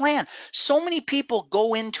backup plan. So many people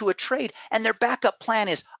go into a trade and their backup plan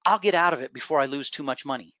is, I'll get out of it before I lose too much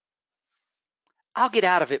money. I'll get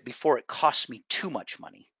out of it before it costs me too much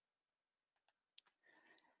money.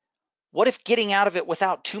 What if getting out of it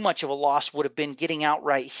without too much of a loss would have been getting out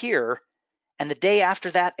right here, and the day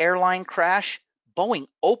after that airline crash, Boeing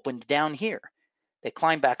opened down here. They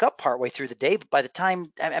climbed back up partway through the day, but by the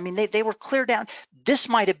time, they were clear down. This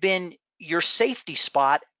might have been your safety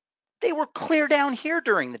spot. They were clear down here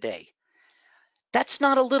during the day. That's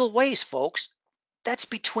not a little ways, folks. That's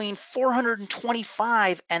between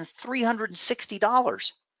 $425 and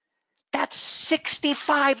 $360. That's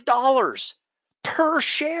 $65 per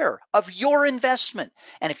share of your investment.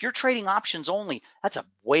 And if you're trading options only, that's a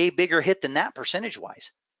way bigger hit than that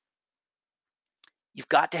percentage-wise. You've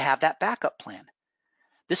got to have that backup plan.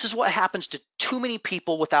 This is what happens to too many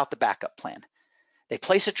people without the backup plan. They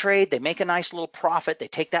place a trade, they make a nice little profit, they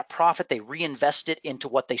take that profit, they reinvest it into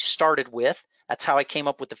what they started with. That's how I came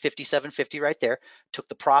up with the 57.50 right there. Took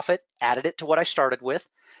the profit, added it to what I started with.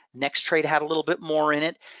 Next trade had a little bit more in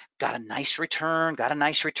it, got a nice return, got a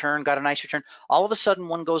nice return, got a nice return. All of a sudden,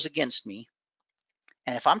 one goes against me.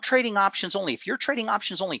 And if I'm trading options only, if you're trading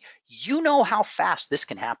options only, you know how fast this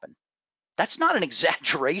can happen. That's not an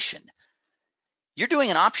exaggeration. You're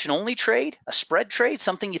doing an option only trade, a spread trade,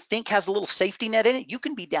 something you think has a little safety net in it, you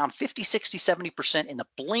can be down 50, 60, 70% in the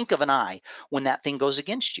blink of an eye when that thing goes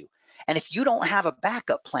against you. And if you don't have a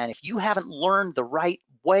backup plan, if you haven't learned the right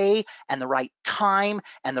way and the right time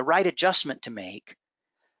and the right adjustment to make,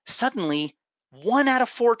 suddenly 1 out of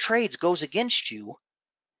 4 trades goes against you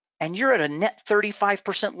and you're at a net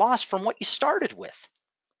 35% loss from what you started with.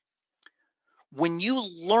 When you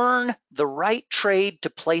learn the right trade to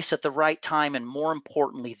place at the right time, and more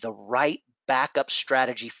importantly, the right backup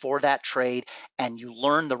strategy for that trade, and you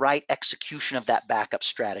learn the right execution of that backup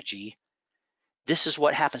strategy, this is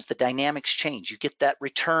what happens. The dynamics change. You get that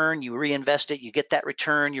return, you reinvest it, you get that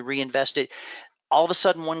return, you reinvest it. All of a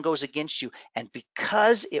sudden, one goes against you. And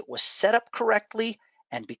because it was set up correctly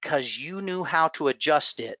and because you knew how to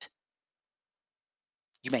adjust it,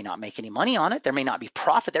 you may not make any money on it. There may not be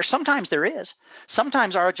profit there. Sometimes there is.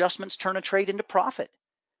 Sometimes our adjustments turn a trade into profit.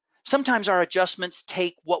 Sometimes our adjustments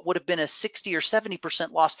take what would have been a 60 or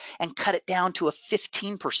 70% loss and cut it down to a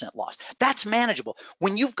 15% loss. That's manageable.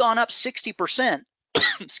 When you've gone up 60%,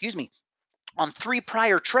 excuse me, on 3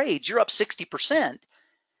 prior trades, you're up 60%,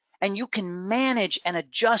 and you can manage and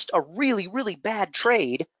adjust a really, really bad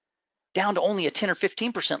trade down to only a 10 or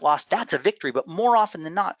 15% loss. That's a victory. But more often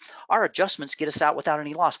than not, our adjustments get us out without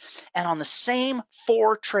any loss. And on the same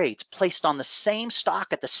 4 trades placed on the same stock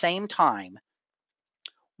at the same time,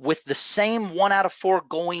 with the same 1 out of 4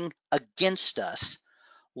 going against us,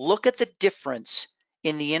 look at the difference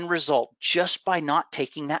in the end result just by not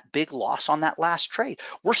taking that big loss on that last trade.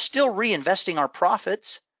 We're still reinvesting our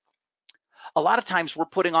profits. A lot of times we're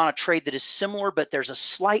putting on a trade that is similar, but there's a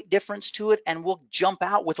slight difference to it, and we'll jump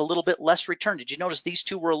out with a little bit less return. Did you notice these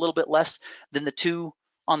 2 were a little bit less than the 2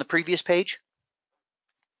 on the previous page?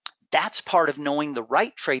 That's part of knowing the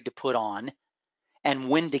right trade to put on and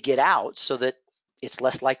when to get out so that it's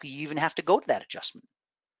less likely you even have to go to that adjustment.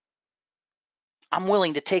 I'm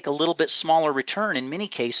willing to take a little bit smaller return in many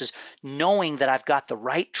cases, knowing that I've got the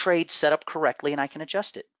right trade set up correctly and I can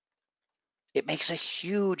adjust it. It makes a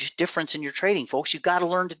huge difference in your trading, folks. You've got to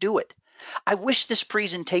learn to do it. I wish this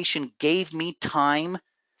presentation gave me time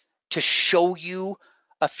to show you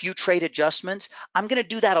a few trade adjustments. I'm going to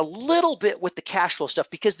do that a little bit with the cash flow stuff,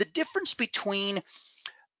 because the difference between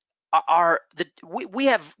we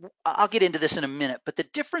have, I'll get into this in a minute, but the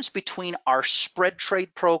difference between our spread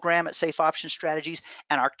trade program at Safe Option Strategies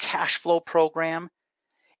and our cash flow program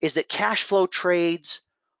is that cash flow trades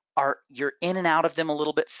you're in and out of them a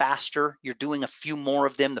little bit faster. You're doing a few more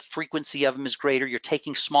of them. The frequency of them is greater. You're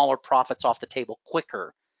taking smaller profits off the table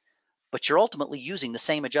quicker, but you're ultimately using the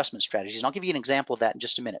same adjustment strategies. And I'll give you an example of that in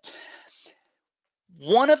just a minute.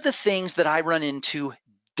 One of the things that I run into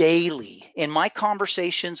daily in my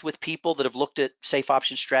conversations with people that have looked at Safe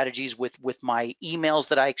Option Strategies, with my emails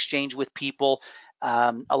that I exchange with people,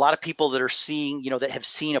 a lot of people that are seeing, that have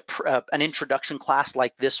seen an introduction class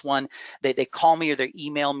like this one, they call me or they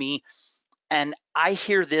email me, and I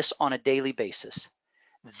hear this on a daily basis.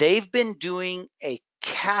 They've been doing a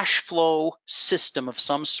cash flow system of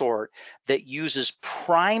some sort that uses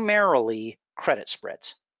primarily credit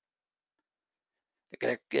spreads.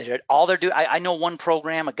 All they're doing, I know one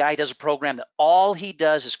program, a guy does a program that all he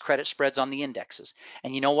does is credit spreads on the indexes.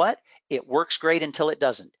 And you know what? It works great until it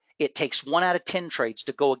doesn't. It takes 1 out of 10 trades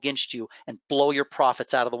to go against you and blow your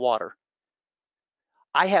profits out of the water.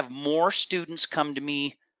 I have more students come to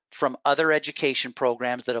me from other education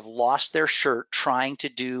programs that have lost their shirt trying to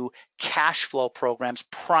do cash flow programs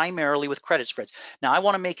primarily with credit spreads. Now, I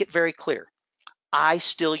want to make it very clear. I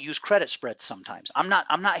still use credit spreads sometimes. I'm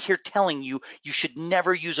not here telling you you should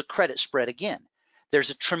never use a credit spread again. There's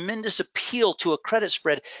a tremendous appeal to a credit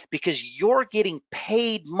spread because you're getting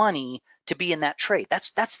paid money to be in that trade.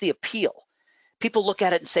 That's the appeal. People look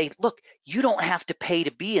at it and say, look, you don't have to pay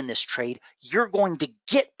to be in this trade. You're going to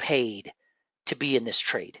get paid to be in this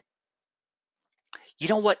trade. You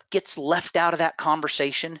know what gets left out of that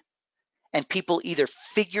conversation? And people either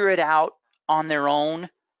figure it out on their own,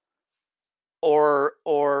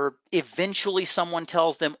 or eventually someone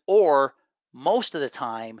tells them, or most of the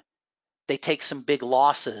time they take some big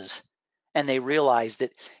losses and they realize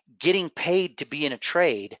that getting paid to be in a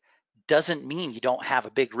trade doesn't mean you don't have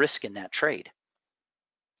a big risk in that trade.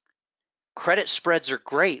 Credit spreads are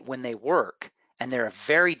great when they work, and they're a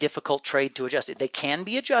very difficult trade to adjust. They can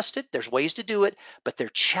be adjusted. There's ways to do it, but they're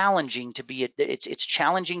challenging to be. It's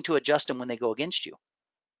challenging to adjust them when they go against you.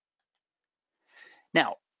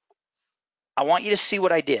 Now, I want you to see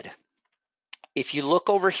what I did. If you look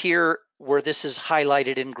over here where this is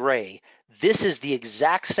highlighted in gray, this is the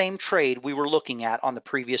exact same trade we were looking at on the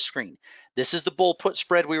previous screen. This is the bull put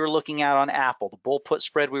spread we were looking at on Apple, the bull put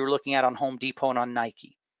spread we were looking at on Home Depot and on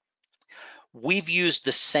Nike. We've used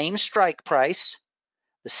the same strike price,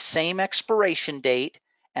 the same expiration date,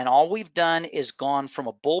 and all we've done is gone from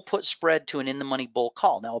a bull put spread to an in the money bull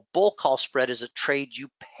call. Now, a bull call spread is a trade you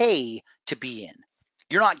pay to be in.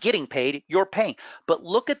 You're not getting paid, you're paying. But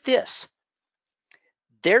look at this.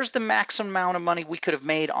 There's the maximum amount of money we could have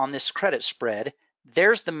made on this credit spread.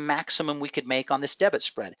 There's the maximum we could make on this debit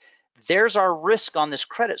spread. There's our risk on this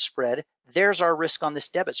credit spread. There's our risk on this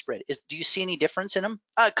debit spread. Do you see any difference in them?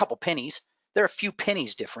 A couple pennies. They're a few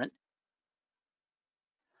pennies different.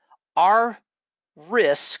 Our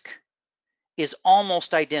risk is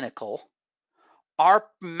almost identical. Our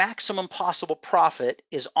maximum possible profit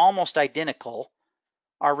is almost identical.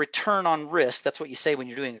 Our return on risk, that's what you say when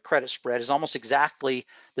you're doing a credit spread, is almost exactly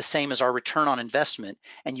the same as our return on investment.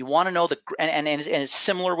 And you want to know and it's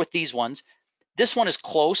similar with these ones. This one is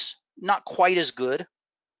close, not quite as good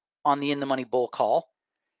on the in the money bull call.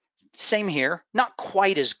 Same here, not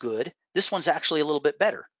quite as good. This one's actually a little bit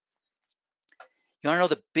better. You want to know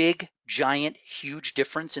the big, giant, huge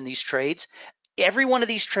difference in these trades? Every one of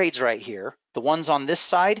these trades right here, the ones on this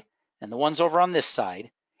side and the ones over on this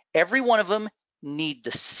side, every one of them need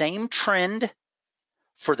the same trend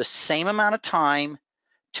for the same amount of time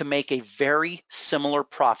to make a very similar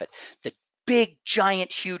profit. The big,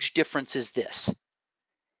 giant, huge difference is this.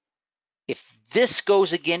 If this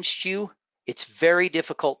goes against you, it's very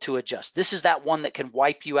difficult to adjust. This is that one that can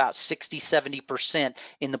wipe you out 60, 70%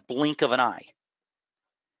 in the blink of an eye.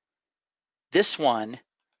 This one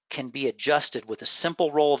can be adjusted with a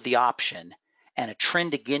simple roll of the option, and a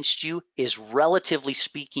trend against you is, relatively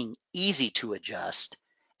speaking, easy to adjust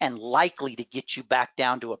and likely to get you back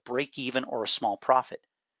down to a break even or a small profit.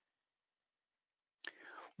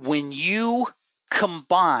 When you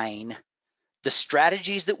combine the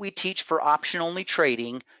strategies that we teach for option only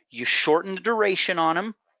trading, you shorten the duration on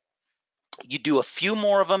them, you do a few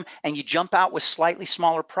more of them, and you jump out with slightly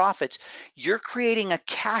smaller profits, you're creating a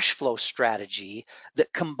cash flow strategy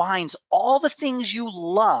that combines all the things you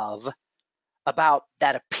love about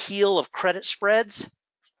that appeal of credit spreads,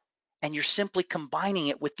 and you're simply combining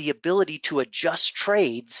it with the ability to adjust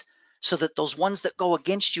trades so that those ones that go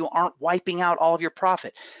against you aren't wiping out all of your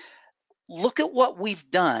profit. Look at what we've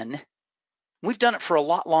done. We've done it for a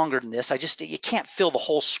lot longer than this. You can't fill the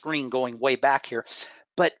whole screen going way back here,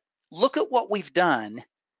 but look at what we've done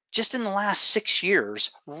just in the last 6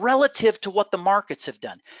 years relative to what the markets have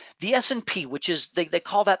done. The S&P, which is, they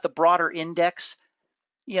call that the broader index.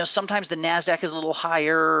 Sometimes the NASDAQ is a little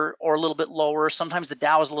higher or a little bit lower. Sometimes the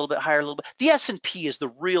Dow is a little bit higher, a little bit. The S&P is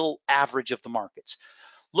the real average of the markets.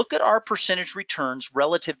 Look at our percentage returns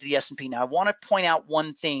relative to the S&P. Now, I want to point out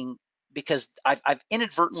one thing because I've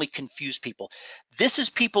inadvertently confused people. This is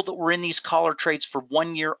people that were in these collar trades for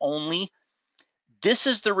 1 year only. This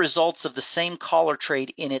is the results of the same collar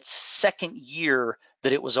trade in its second year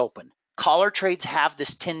that it was open. Collar trades have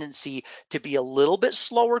this tendency to be a little bit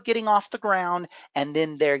slower getting off the ground, and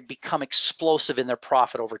then they become explosive in their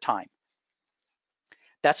profit over time.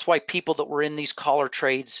 That's why people that were in these collar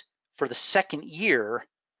trades for the second year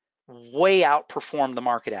way outperformed the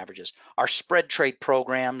market averages. Our spread trade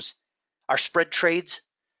programs, our spread trades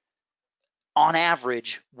on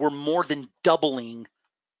average were more than doubling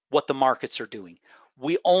what the markets are doing.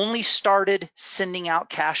 We only started sending out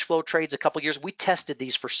cash flow trades a couple years. We tested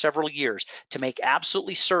these for several years to make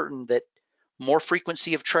absolutely certain that more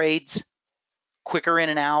frequency of trades, quicker in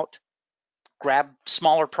and out, grab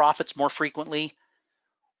smaller profits more frequently.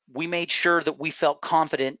 We made sure that we felt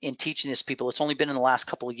confident in teaching this people. It's only been in the last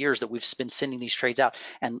couple of years that we've been sending these trades out.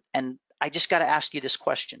 And I just got to ask you this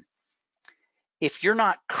question. If you're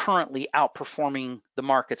not currently outperforming the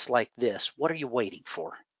markets like this, what are you waiting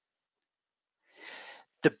for?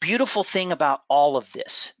 The beautiful thing about all of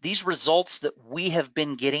this, these results that we have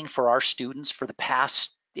been getting for our students for the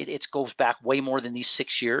past, it goes back way more than these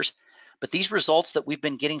 6 years, but these results that we've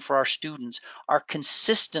been getting for our students are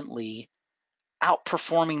consistently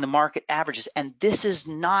outperforming the market averages. And this is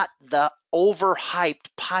not the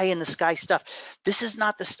overhyped pie in the sky stuff. This is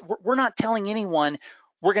not this, we're not telling anyone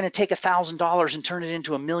we're going to take $1,000 and turn it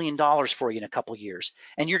into $1 million for you in a couple of years.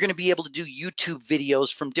 And you're going to be able to do YouTube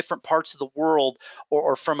videos from different parts of the world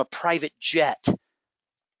or from a private jet.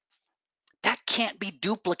 That can't be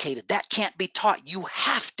duplicated. That can't be taught. You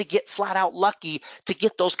have to get flat out lucky to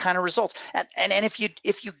get those kind of results. And if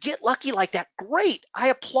you get lucky like that, great. I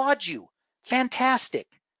applaud you. Fantastic.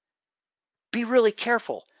 Be really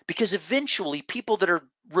careful, because eventually people that are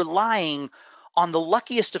relying on the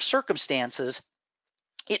luckiest of circumstances,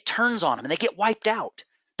 it turns on them and they get wiped out.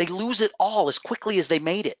 They lose it all as quickly as they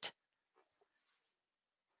made it.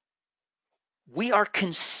 We are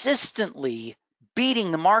consistently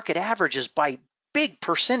beating the market averages by big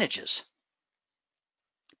percentages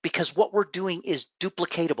because what we're doing is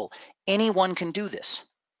duplicatable. Anyone can do this.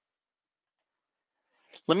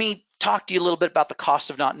 Let me talk to you a little bit about the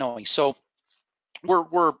cost of not knowing. So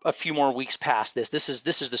we're a few more weeks past this. This is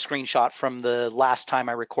the screenshot from the last time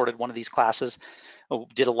I recorded one of these classes.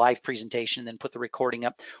 Did a live presentation and then put the recording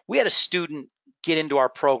up. We had a student get into our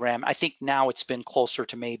program. I think now it's been closer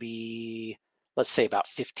to maybe, let's say about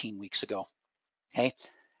 15 weeks ago. Okay.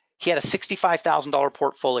 He had a $65,000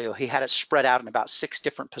 portfolio. He had it spread out in about 6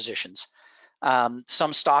 different positions.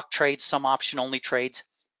 Some stock trades, some option only trades.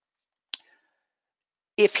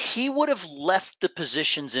 If he would have left the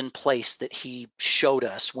positions in place that he showed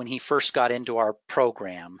us when he first got into our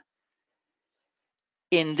program,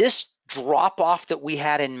 in this drop off that we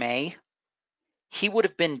had in May, he would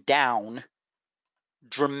have been down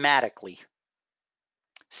dramatically.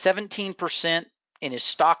 17% in his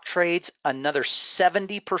stock trades, another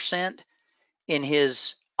 70% in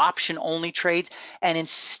his option only trades. And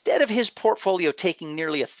instead of his portfolio taking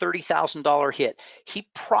nearly a $30,000 hit, he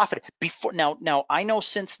profited before. Now I know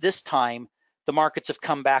since this time the markets have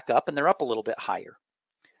come back up and they're up a little bit higher.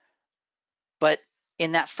 But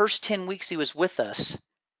in that first 10 weeks he was with us,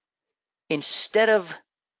 instead of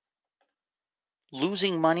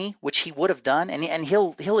losing money, which he would have done, and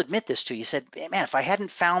he'll admit this to you, he said, man, if I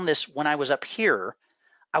hadn't found this when I was up here,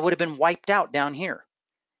 I would have been wiped out down here.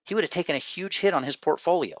 He would have taken a huge hit on his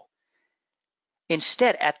portfolio.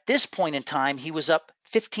 Instead, at this point in time, he was up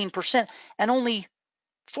 15%, and only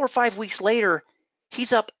 4 or 5 weeks later,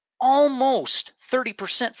 he's up almost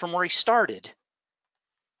 30% from where he started.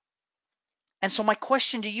 And so my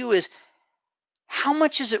question to you is, how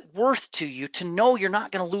much is it worth to you to know you're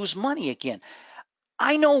not going to lose money again?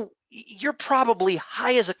 I know you're probably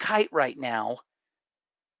high as a kite right now,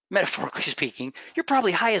 metaphorically speaking. You're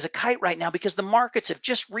probably high as a kite right now because the markets have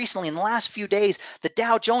just recently, in the last few days, the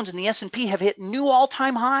Dow Jones and the S&P have hit new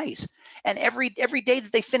all-time highs. And every day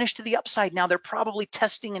that they finish to the upside now, they're probably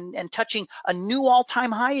testing and touching a new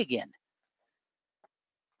all-time high again.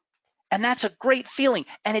 And that's a great feeling.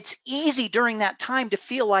 And it's easy during that time to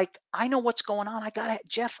feel like, I know what's going on.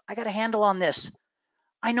 Jeff, I got a handle on this.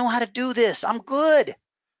 I know how to do this. I'm good.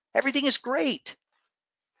 Everything is great.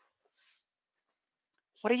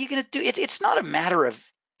 What are you going to do? It's not a matter of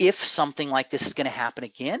if something like this is going to happen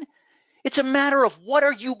again. It's a matter of what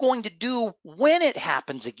are you going to do when it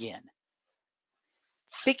happens again?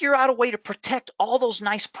 Figure out a way to protect all those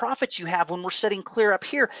nice profits you have when we're sitting clear up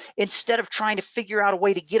here, instead of trying to figure out a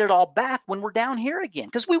way to get it all back when we're down here again,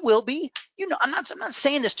 because we will be. I'm not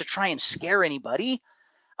saying this to try and scare anybody.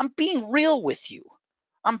 I'm being real with you.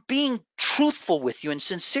 I'm being truthful with you and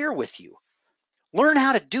sincere with you. Learn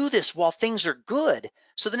how to do this while things are good,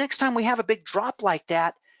 so the next time we have a big drop like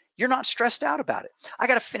that, you're not stressed out about it. I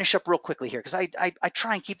got to finish up real quickly here, because I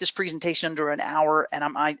try and keep this presentation under an hour, and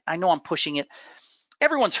I know I'm pushing it.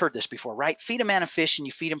 Everyone's heard this before, right? Feed a man a fish and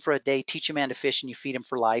you feed him for a day. Teach a man to fish and you feed him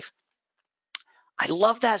for life. I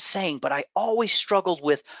love that saying, but I always struggled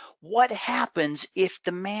with what happens if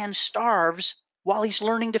the man starves while he's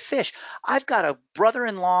learning to fish. I've got a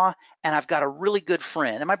brother-in-law and I've got a really good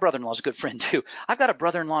friend, and my brother-in-law is a good friend too. I've got a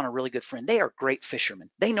brother-in-law and a really good friend. They are great fishermen.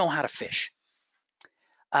 They know how to fish.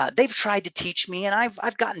 They've tried to teach me, and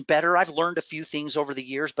I've gotten better. I've learned a few things over the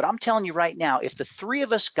years, but I'm telling you right now, if the three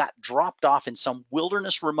of us got dropped off in some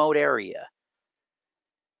wilderness remote area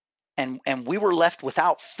and we were left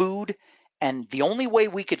without food, and the only way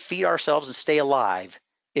we could feed ourselves and stay alive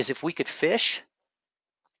is if we could fish,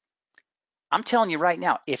 I'm telling you right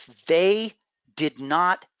now, if they did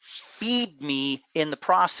not feed me in the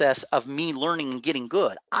process of me learning and getting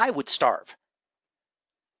good, I would starve.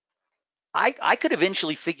 I could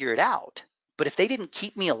eventually figure it out, but if they didn't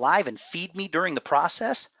keep me alive and feed me during the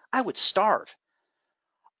process, I would starve.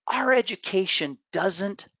 Our education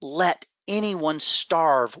doesn't let anyone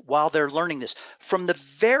starve while they're learning this. From the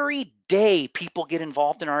very day people get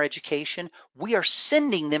involved in our education, we are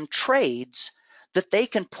sending them trades that they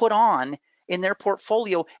can put on in their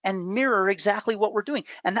portfolio and mirror exactly what we're doing.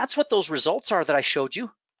 And that's what those results are that I showed you.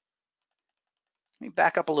 Let me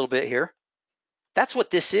back up a little bit here. That's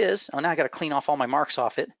what this is. Oh, now I got to clean off all my marks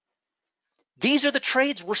off it. These are the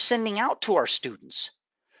trades we're sending out to our students,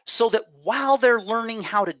 so that while they're learning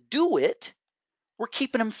how to do it, we're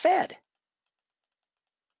keeping them fed.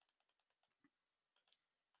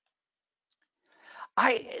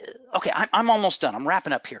 I'm almost done. I'm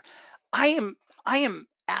wrapping up here. I am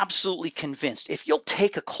absolutely convinced, if you'll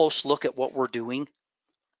take a close look at what we're doing,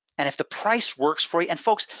 and if the price works for you, and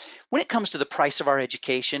folks, when it comes to the price of our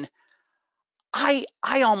education, I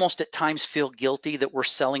almost at times feel guilty that we're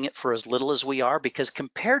selling it for as little as we are, because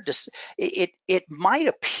compared to it might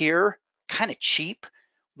appear kind of cheap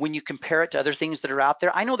when you compare it to other things that are out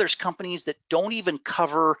there. I know there's companies that don't even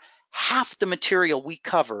cover half the material we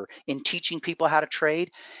cover in teaching people how to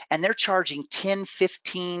trade, and they're charging 10,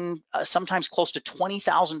 15, sometimes close to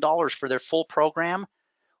 $20,000 for their full program.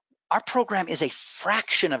 Our program is a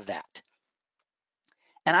fraction of that.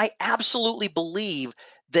 And I absolutely believe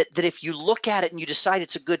that if you look at it and you decide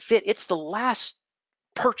it's a good fit, it's the last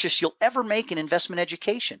purchase you'll ever make in investment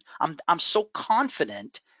education. I'm so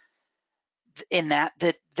confident in that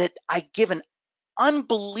I give an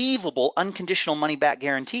unbelievable unconditional money back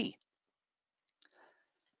guarantee.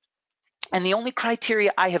 And the only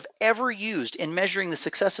criteria I have ever used in measuring the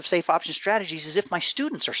success of Safe Option Strategies is if my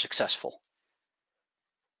students are successful.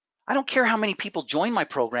 I don't care how many people join my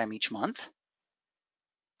program each month.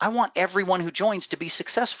 I want everyone who joins to be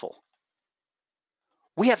successful.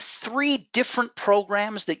 We have 3 different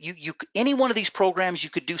programs that any one of these programs you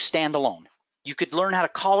could do standalone. You could learn how to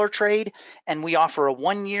collar trade, and we offer a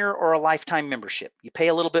 1-year or a lifetime membership. You pay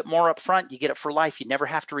a little bit more up front, you get it for life. You never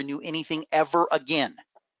have to renew anything ever again.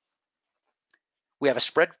 We have a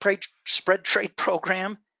spread trade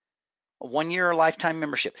program, a 1-year or lifetime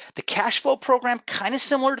membership. The cash flow program, kind of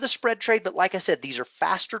similar to the spread trade, but like I said, these are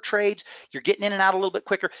faster trades. You're getting in and out a little bit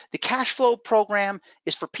quicker. The cash flow program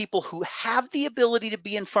is for people who have the ability to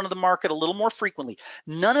be in front of the market a little more frequently.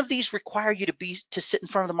 None of these require you to sit in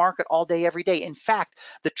front of the market all day, every day. In fact,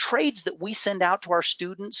 the trades that we send out to our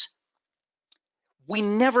students, we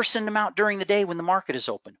never send them out during the day when the market is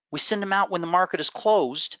open. We send them out when the market is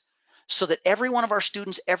closed, so that every one of our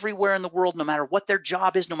students everywhere in the world, no matter what their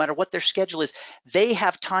job is, no matter what their schedule is, they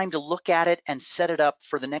have time to look at it and set it up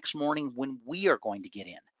for the next morning when we are going to get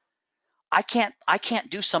in. I can't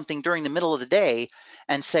do something during the middle of the day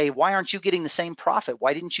and say, why aren't you getting the same profit?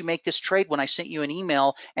 Why didn't you make this trade when I sent you an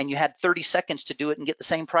email and you had 30 seconds to do it and get the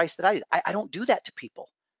same price that I did? I don't do that to people.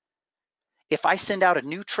 If I send out a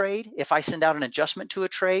new trade, if I send out an adjustment to a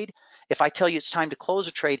trade, if I tell you it's time to close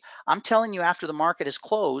a trade, I'm telling you after the market is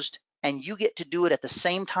closed, and you get to do it at the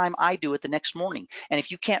same time I do it the next morning. And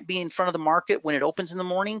if you can't be in front of the market when it opens in the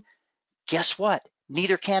morning, guess what?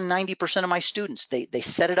 Neither can 90% of my students. They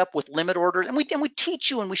set it up with limit orders, and we teach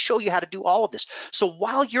you and we show you how to do all of this. So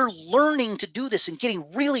while you're learning to do this and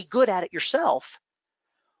getting really good at it yourself,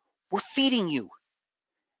 we're feeding you.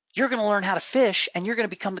 You're going to learn how to fish, and you're going to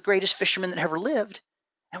become the greatest fisherman that ever lived,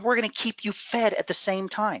 and we're going to keep you fed at the same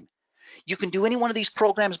time. You can do any one of these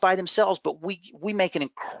programs by themselves, but we make an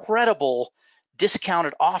incredible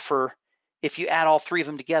discounted offer if you add all three of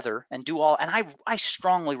them together and do all. And I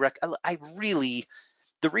strongly recommend.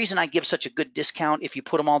 The reason I give such a good discount if you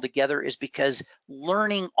put them all together is because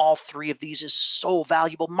learning all three of these is so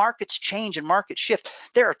valuable. Markets change and markets shift.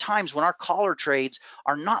 There are times when our collar trades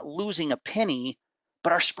are not losing a penny,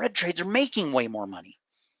 but our spread trades are making way more money.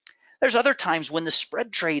 There's other times when the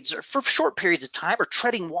spread trades are, for short periods of time, are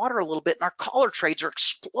treading water a little bit, and our collar trades are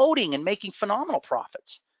exploding and making phenomenal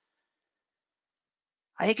profits.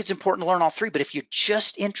 I think it's important to learn all three, but if you're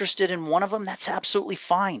just interested in one of them, that's absolutely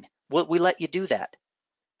fine. We let you do that.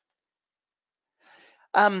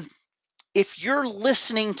 If you're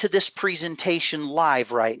listening to this presentation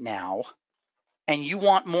live right now and you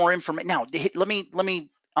want more information, now let me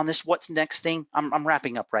on this what's next thing, I'm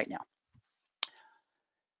wrapping up right now.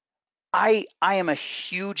 I am a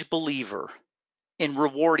huge believer in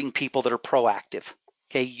rewarding people that are proactive.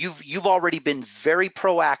 Okay, you've already been very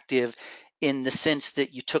proactive in the sense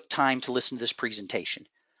that you took time to listen to this presentation.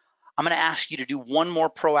 I'm going to ask you to do one more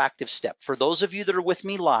proactive step. For those of you that are with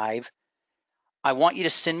me live, I want you to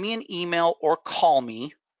send me an email or call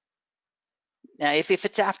me. Now, if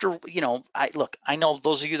it's after, I know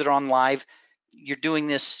those of you that are on live, you're doing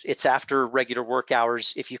this, it's after regular work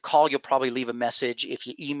hours. If you call, you'll probably leave a message. If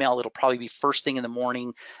you email, it'll probably be first thing in the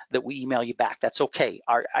morning that we email you back. That's okay.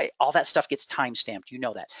 All that stuff gets time-stamped. You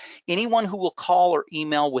know that. Anyone who will call or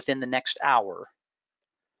email within the next hour,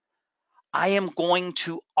 I am going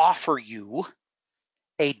to offer you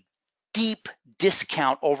a deep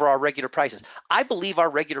discount over our regular prices. I believe our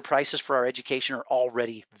regular prices for our education are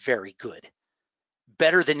already very good,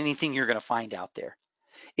 better than anything you're going to find out there.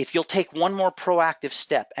 If you'll take one more proactive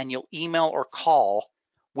step and you'll email or call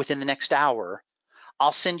within the next hour,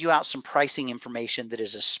 I'll send you out some pricing information that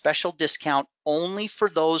is a special discount only for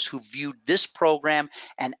those who viewed this program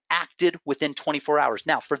and acted within 24 hours.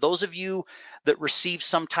 Now, for those of you that received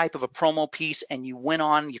some type of a promo piece and you went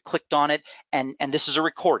on, you clicked on it, and this is a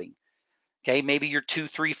recording, okay? Maybe you're 2,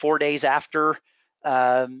 3, 4 days after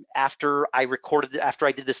I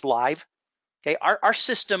did this live. Okay, our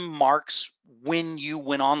system marks when you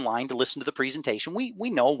went online to listen to the presentation.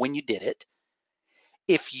 We know when you did it.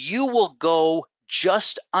 If you will go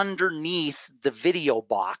just underneath the video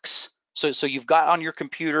box, so you've got on your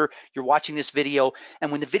computer, you're watching this video,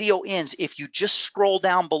 and when the video ends, if you just scroll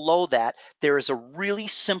down below that, there is a really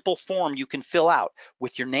simple form you can fill out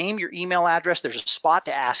with your name, your email address. There's a spot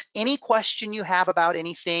to ask any question you have about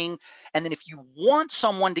anything. And then if you want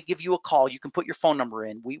someone to give you a call, you can put your phone number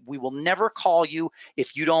in. We will never call you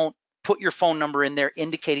if you don't put your phone number in there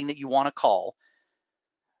indicating that you want to call.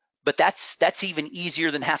 But that's even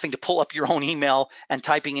easier than having to pull up your own email and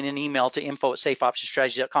typing in an email to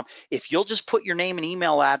info@safeoptionstrategy.com. If you'll just put your name and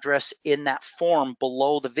email address in that form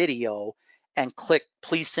below the video and click,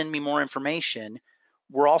 please send me more information,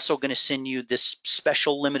 we're also going to send you this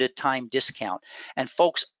special limited time discount. And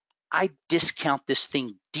folks, I discount this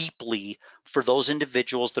thing deeply for those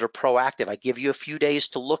individuals that are proactive. I give you a few days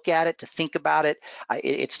to look at it, to think about it.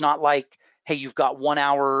 It's not like, hey, you've got 1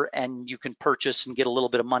 hour and you can purchase and get a little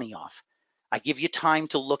bit of money off. I give you time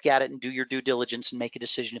to look at it and do your due diligence and make a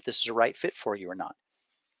decision if this is a right fit for you or not.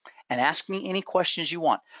 And ask me any questions you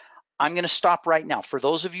want. I'm going to stop right now. For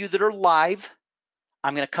those of you that are live,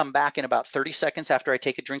 I'm going to come back in about 30 seconds after I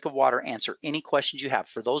take a drink of water, answer any questions you have.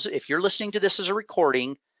 For those, if you're listening to this as a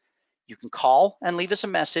recording, you can call and leave us a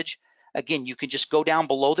message. Again, you can just go down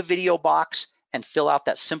below the video box and fill out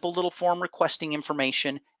that simple little form requesting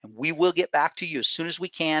information, and we will get back to you as soon as we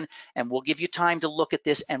can, and we'll give you time to look at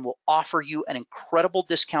this, and we'll offer you an incredible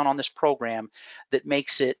discount on this program that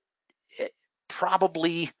makes it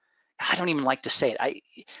probably, I don't even like to say it,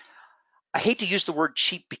 I hate to use the word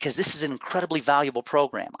cheap because this is an incredibly valuable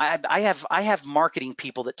program. I have marketing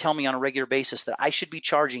people that tell me on a regular basis that I should be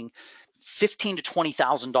charging $15,000 to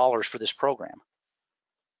 $20,000 for this program.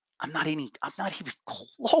 I'm not even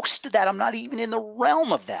close to that. I'm not even in the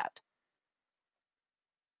realm of that.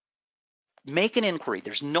 Make an inquiry.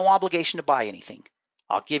 There's no obligation to buy anything.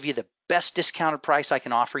 I'll give you the best discounted price I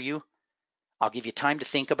can offer you. I'll give you time to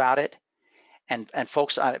think about it. And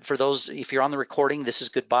folks, for those, if you're on the recording, this is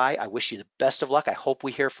goodbye. I wish you the best of luck. I hope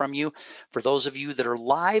we hear from you. For those of you that are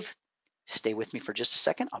live, Stay with me for just a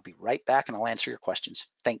second. I'll be right back and I'll answer your questions.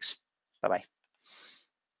 Thanks. Bye-bye.